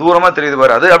ஷாட்டுங்கிறது இப்போ நம்ம தூரமா தெரியுது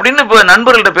பாரு அது அப்படின்னு இப்போ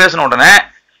நண்பர்கள்ட்ட பேசின உடனே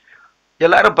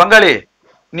எல்லாரும் பங்காளி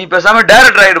நீ பேசாம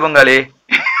டைரக்டர் ஆயிடு பங்காளி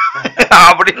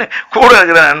அப்படின்னு கூட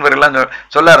இருக்கிற நண்பர்கள்லாம்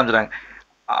சொல்ல ஆரம்பிச்சிட்டாங்க.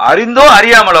 அறிந்தோ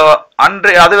அறியாமலோ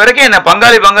அன்று அது வரைக்கும் என்ன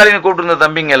பங்காளி பங்காளின்னு கூப்பிட்டு இருந்த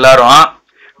தம்பிங்க எல்லாரும்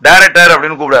டைரக்டர்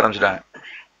அப்படின்னு கூப்பிட ஆரம்பிச்சிட்டாங்க.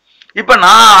 இப்ப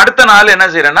நான் அடுத்த நாள் என்ன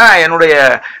செய்யறேன்னா என்னுடைய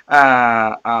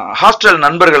ஹாஸ்டல்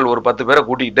நண்பர்கள் ஒரு 10 பேரை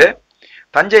கூட்டிகிட்டு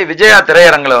தஞ்சை விஜயா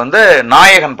திரையரங்குல வந்து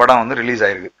நாயகன் படம் வந்து ரிலீஸ்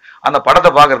ஆயிருக்கு. அந்த படத்தை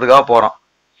பார்க்கறதுக்காக போறோம்.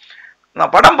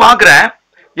 நான் படம் பார்க்குறேன்.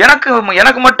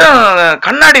 எனக்கு மட்டும்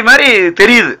கண்ணாடி மாதிரி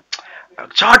தெரியுது.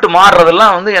 ஷாட்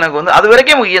மாறுறதெல்லாம் வந்து எனக்கு வந்து அது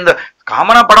வரைக்கும் இந்த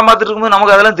காமனா படம் பார்த்துட்டு இருக்கும்போது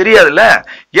நமக்கு அதெல்லாம் தெரியாதுல்ல.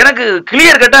 எனக்கு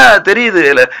கிளியர் கட்டா தெரியுது,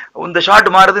 இந்த ஷாட்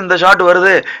மாறுது, இந்த ஷாட்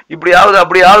வருது, இப்படி ஆகுது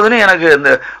அப்படி ஆகுதுன்னு எனக்கு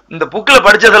இந்த புக்கில்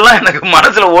படிச்சதெல்லாம் எனக்கு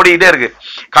மனசுல ஓடிக்கிட்டே இருக்கு.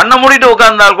 கண்ணை மூடிட்டு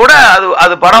உட்கார்ந்தால் கூட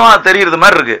அது படமா தெரியுறது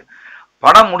மாதிரி இருக்கு.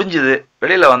 படம் முடிஞ்சுது,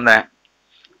 வெளியில வந்தேன்.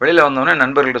 வெளியில வந்தோடனே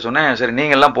நண்பர்கள்ட்ட சொன்னேன், சரி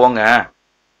நீங்க எல்லாம் போங்க,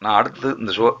 நான்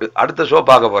அடுத்த ஷோ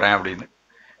பார்க்க போறேன் அப்படின்னு.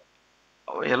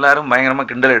 எல்லாரும் பயங்கரமா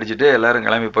கிண்டல் அடிச்சுட்டு எல்லாரும்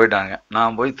கிளம்பி போயிட்டாங்க.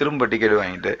 நான் போய் திரும்ப டிக்கெட்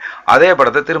வாங்கிட்டு அதே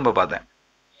படத்தை திரும்ப பார்த்தேன்.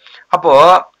 அப்போ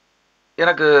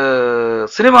எனக்கு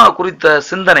சினிமா குறித்த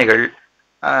சிந்தனைகள்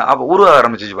அப்போ உருவ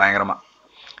ஆரம்பிச்சிச்சு பயங்கரமா.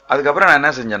 அதுக்கப்புறம் நான்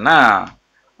என்ன செஞ்சேன்னா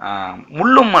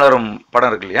முள்ளும் மலரும்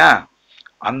படம் இருக்கு இல்லையா,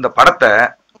 அந்த படத்தை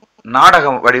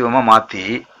நாடக வடிவமா மாத்தி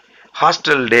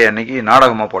ஹாஸ்டல் டே அன்னைக்கு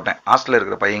நாடகமா போட்டேன். ஹாஸ்டல்ல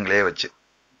இருக்கிற பையங்களே வச்சு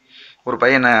ஒரு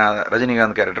பையனை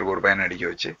ரஜினிகாந்த் கேரக்டருக்கு ஒரு பையனை நடிக்க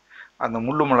வச்சு அந்த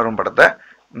முள்ளு மலரும் படத்தை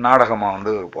நாடகமா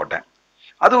வந்து போட்டேன்.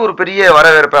 அது ஒரு பெரிய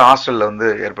வரவேற்பை ஹாஸ்டல்ல வந்து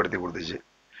ஏற்படுத்தி கொடுத்துச்சு.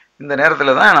 இந்த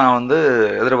நேரத்துல தான் நான் வந்து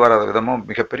எதிர்பாராத விதமும்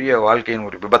மிகப்பெரிய வாழ்க்கையின்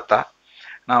ஒரு விபத்தா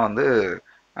நான் வந்து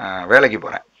வேலைக்கு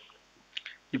போறேன்.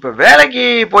 இப்ப வேலைக்கு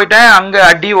போயிட்டேன். அங்க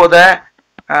அடி உத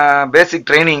பேசிக்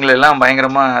ட்ரைனிங்ல எல்லாம்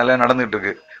பயங்கரமா எல்லாம் நடந்துகிட்டு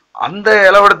இருக்கு. அந்த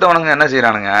இளவெடுத்தவனுங்க என்ன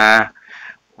செய்யறானுங்க,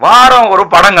 வாரம் ஒரு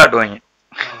படம் காட்டுவாங்க.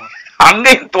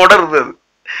 அங்கேயும் தொடருது அது.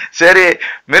 சரி,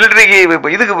 மிலிட்டரிக்கு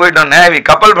இதுக்கு போயிட்டோம், நேவி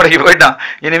கப்பல் படைக்கு போயிட்டோம்,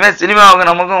 இனிமே சினிமாவுக்கு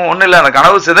நமக்கும் ஒண்ணு இல்லை, அந்த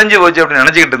கனவு சிதைஞ்சு போச்சு அப்படின்னு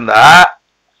நினைச்சுக்கிட்டு இருந்தா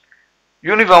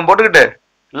யூனிஃபார்ம் போட்டுக்கிட்டு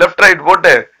லெப்ட் ரைட்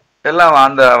போட்டு எல்லாம்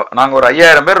நாங்க ஒரு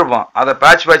 5000 பேர் இருப்போம். அதை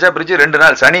பேட்சா பிரிச்சு 2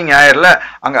 நாள் சனி ஞாயிறுல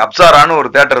அங்க அப்சாரான்னு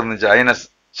ஒரு தியேட்டர் இருந்துச்சு ஐஎன்எஸ்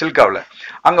சில்காவில்.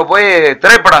 அங்க போய்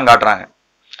திரைப்படம் காட்டுறாங்க.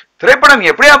 திரைப்படம்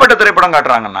எப்படியாப்பட்ட திரைப்படம்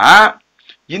காட்டுறாங்கன்னா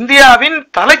இந்தியாவின்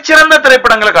தலைச்சிறந்த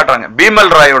திரைப்படங்களை காட்டுறாங்க.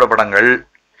 பீமல் ராயோட படங்கள்,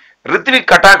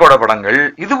 ரித்விக் கட்டாக்கோட படங்கள்,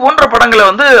 இது போன்ற படங்களை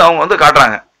வந்து அவங்க வந்து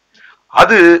காட்டுறாங்க.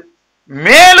 அது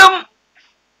மேலும்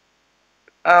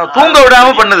தூங்க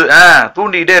விடாம பண்ணுது,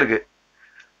 தூண்டிக்கிட்டே இருக்கு.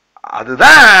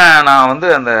 அதுதான் நான் வந்து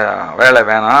அந்த வேலை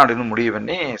வேணாம் அப்படின்னு முடிவு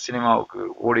பண்ணி சினிமாவுக்கு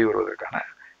ஓடி வருவதற்கான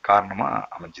காரணமா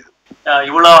அமைஞ்சது.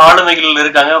 இவ்வளவு ஆளுமைகள்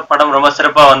இருக்காங்க, படம் ரொம்ப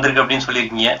சிறப்பா வந்திருக்கு அப்படின்னு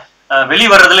சொல்லியிருக்கீங்க.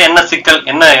 வெளிவரதுல என்ன சிக்கல்,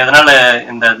 என்ன எதனால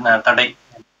இந்த தடை?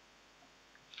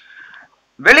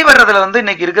 வெளிவரதுல வந்து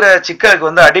இன்னைக்கு இருக்கிற சிக்கலுக்கு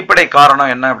வந்து அடிப்படை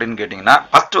காரணம் என்ன அப்படின்னு கேட்டீங்கன்னா,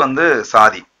 ஃபர்ஸ்ட் வந்து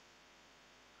சாதி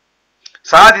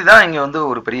தான் இங்க வந்து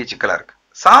ஒரு பெரிய சிக்கலா இருக்கு.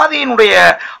 சாதியினுடைய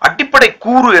அடிப்படை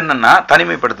கூறு என்னன்னா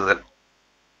தனிமைப்படுத்துதல்,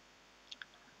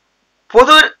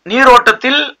 பொது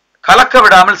நீரோட்டத்தில் கலக்க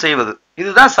விடாமல் செய்வது.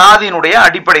 இதுதான் சாதியினுடைய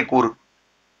அடிப்படை கூறு.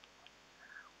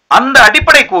 அந்த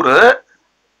அடிப்படை கூறு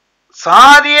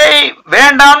சாதியை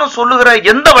வேண்டாம்னு சொல்லுகிற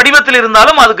எந்த வடிவத்தில்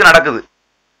இருந்தாலும் அதுக்கு நடக்குது.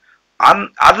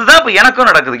 அதுதான் இப்ப எனக்கும்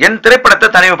நடக்குது. என் திரைப்படத்தை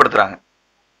தனிமைப்படுத்துறாங்க.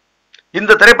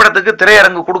 இந்த திரைப்படத்துக்கு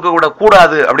திரையரங்கு கொடுக்க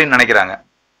கூடாது அப்படின்னு நினைக்கிறாங்க.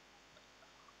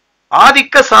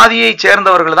 ஆதிக்க சாதியை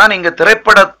சேர்ந்தவர்கள் தான் இங்க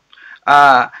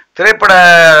திரைப்பட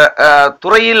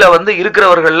துறையில வந்து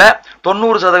இருக்கிறவர்கள்ல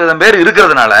 90% பேர்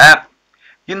இருக்கிறதுனால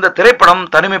இந்த திரைப்படம்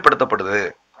தனிமைப்படுத்தப்படுது.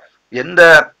 எந்த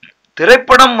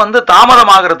திரைப்படம் வந்து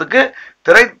தாமதமாகிறதுக்கு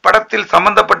திரைப்படத்தில்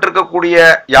சம்பந்தப்பட்டிருக்கக்கூடிய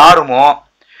யாருமோ,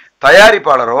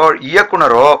 தயாரிப்பாளரோ,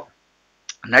 இயக்குனரோ,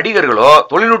 நடிகர்களோ,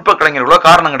 தொழில்நுட்ப கலைஞர்களோ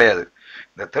காரணம் கிடையாது.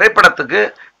 இந்த திரைப்படத்துக்கு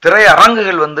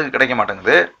திரையரங்குகள் வந்து கிடைக்க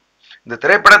மாட்டேங்குது. இந்த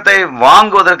திரைப்படத்தை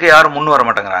வாங்குவதற்கு யாரும் முன் வர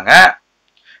மாட்டேங்கிறாங்க.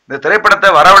 இந்த திரைப்படத்தை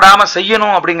வரவிடாம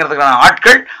செய்யணும் அப்படிங்கிறதுக்கான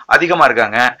ஆட்கள் அதிகமா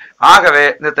இருக்காங்க. ஆகவே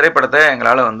இந்த திரைப்படத்தை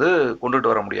எங்களால வந்து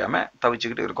கொண்டுட்டு வர முடியாம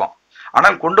தவிச்சுக்கிட்டு இருக்கோம்.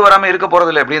 ஆனால் கொண்டு வராம இருக்க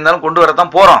போறது இல்லை. எப்படி இருந்தாலும் கொண்டு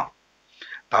வரத்தான் போறோம்.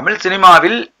 தமிழ்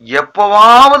சினிமாவில்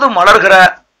எப்பவாவது மலர்கிற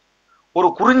ஒரு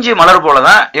குறிஞ்சி மலர்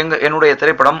போலதான் என்னுடைய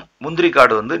திரைப்படம்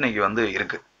முந்திரிக்காடு வந்து இன்னைக்கு வந்து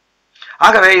இருக்கு.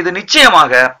 ஆகவே இது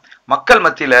நிச்சயமாக மக்கள்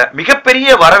மத்தியில மிகப்பெரிய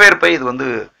வரவேற்பை இது வந்து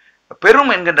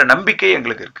பெரும் என்கின்ற நம்பிக்கை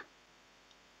எங்களுக்கு இருக்கு.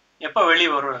 எப்ப வெளியே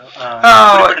வரும்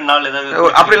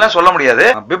அப்படிலாம் சொல்ல முடியாது.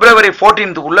 பிப்ரவரி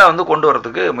 14th வந்து கொண்டு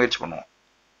வரதுக்கு முயற்சி பண்ணுவோம்.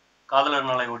 காதலர்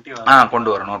நாளை ஒட்டி கொண்டு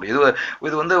வரணும். அப்படி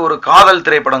இது வந்து ஒரு காதல்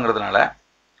திரைப்படங்கிறதுனால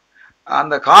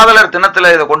அந்த காதலர்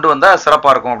தினத்துல இதை கொண்டு வந்தா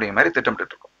சிறப்பா இருக்கும் அப்படிங்கிற மாதிரி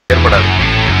திட்டமிட்டு இருக்கோம். ஏற்படாது.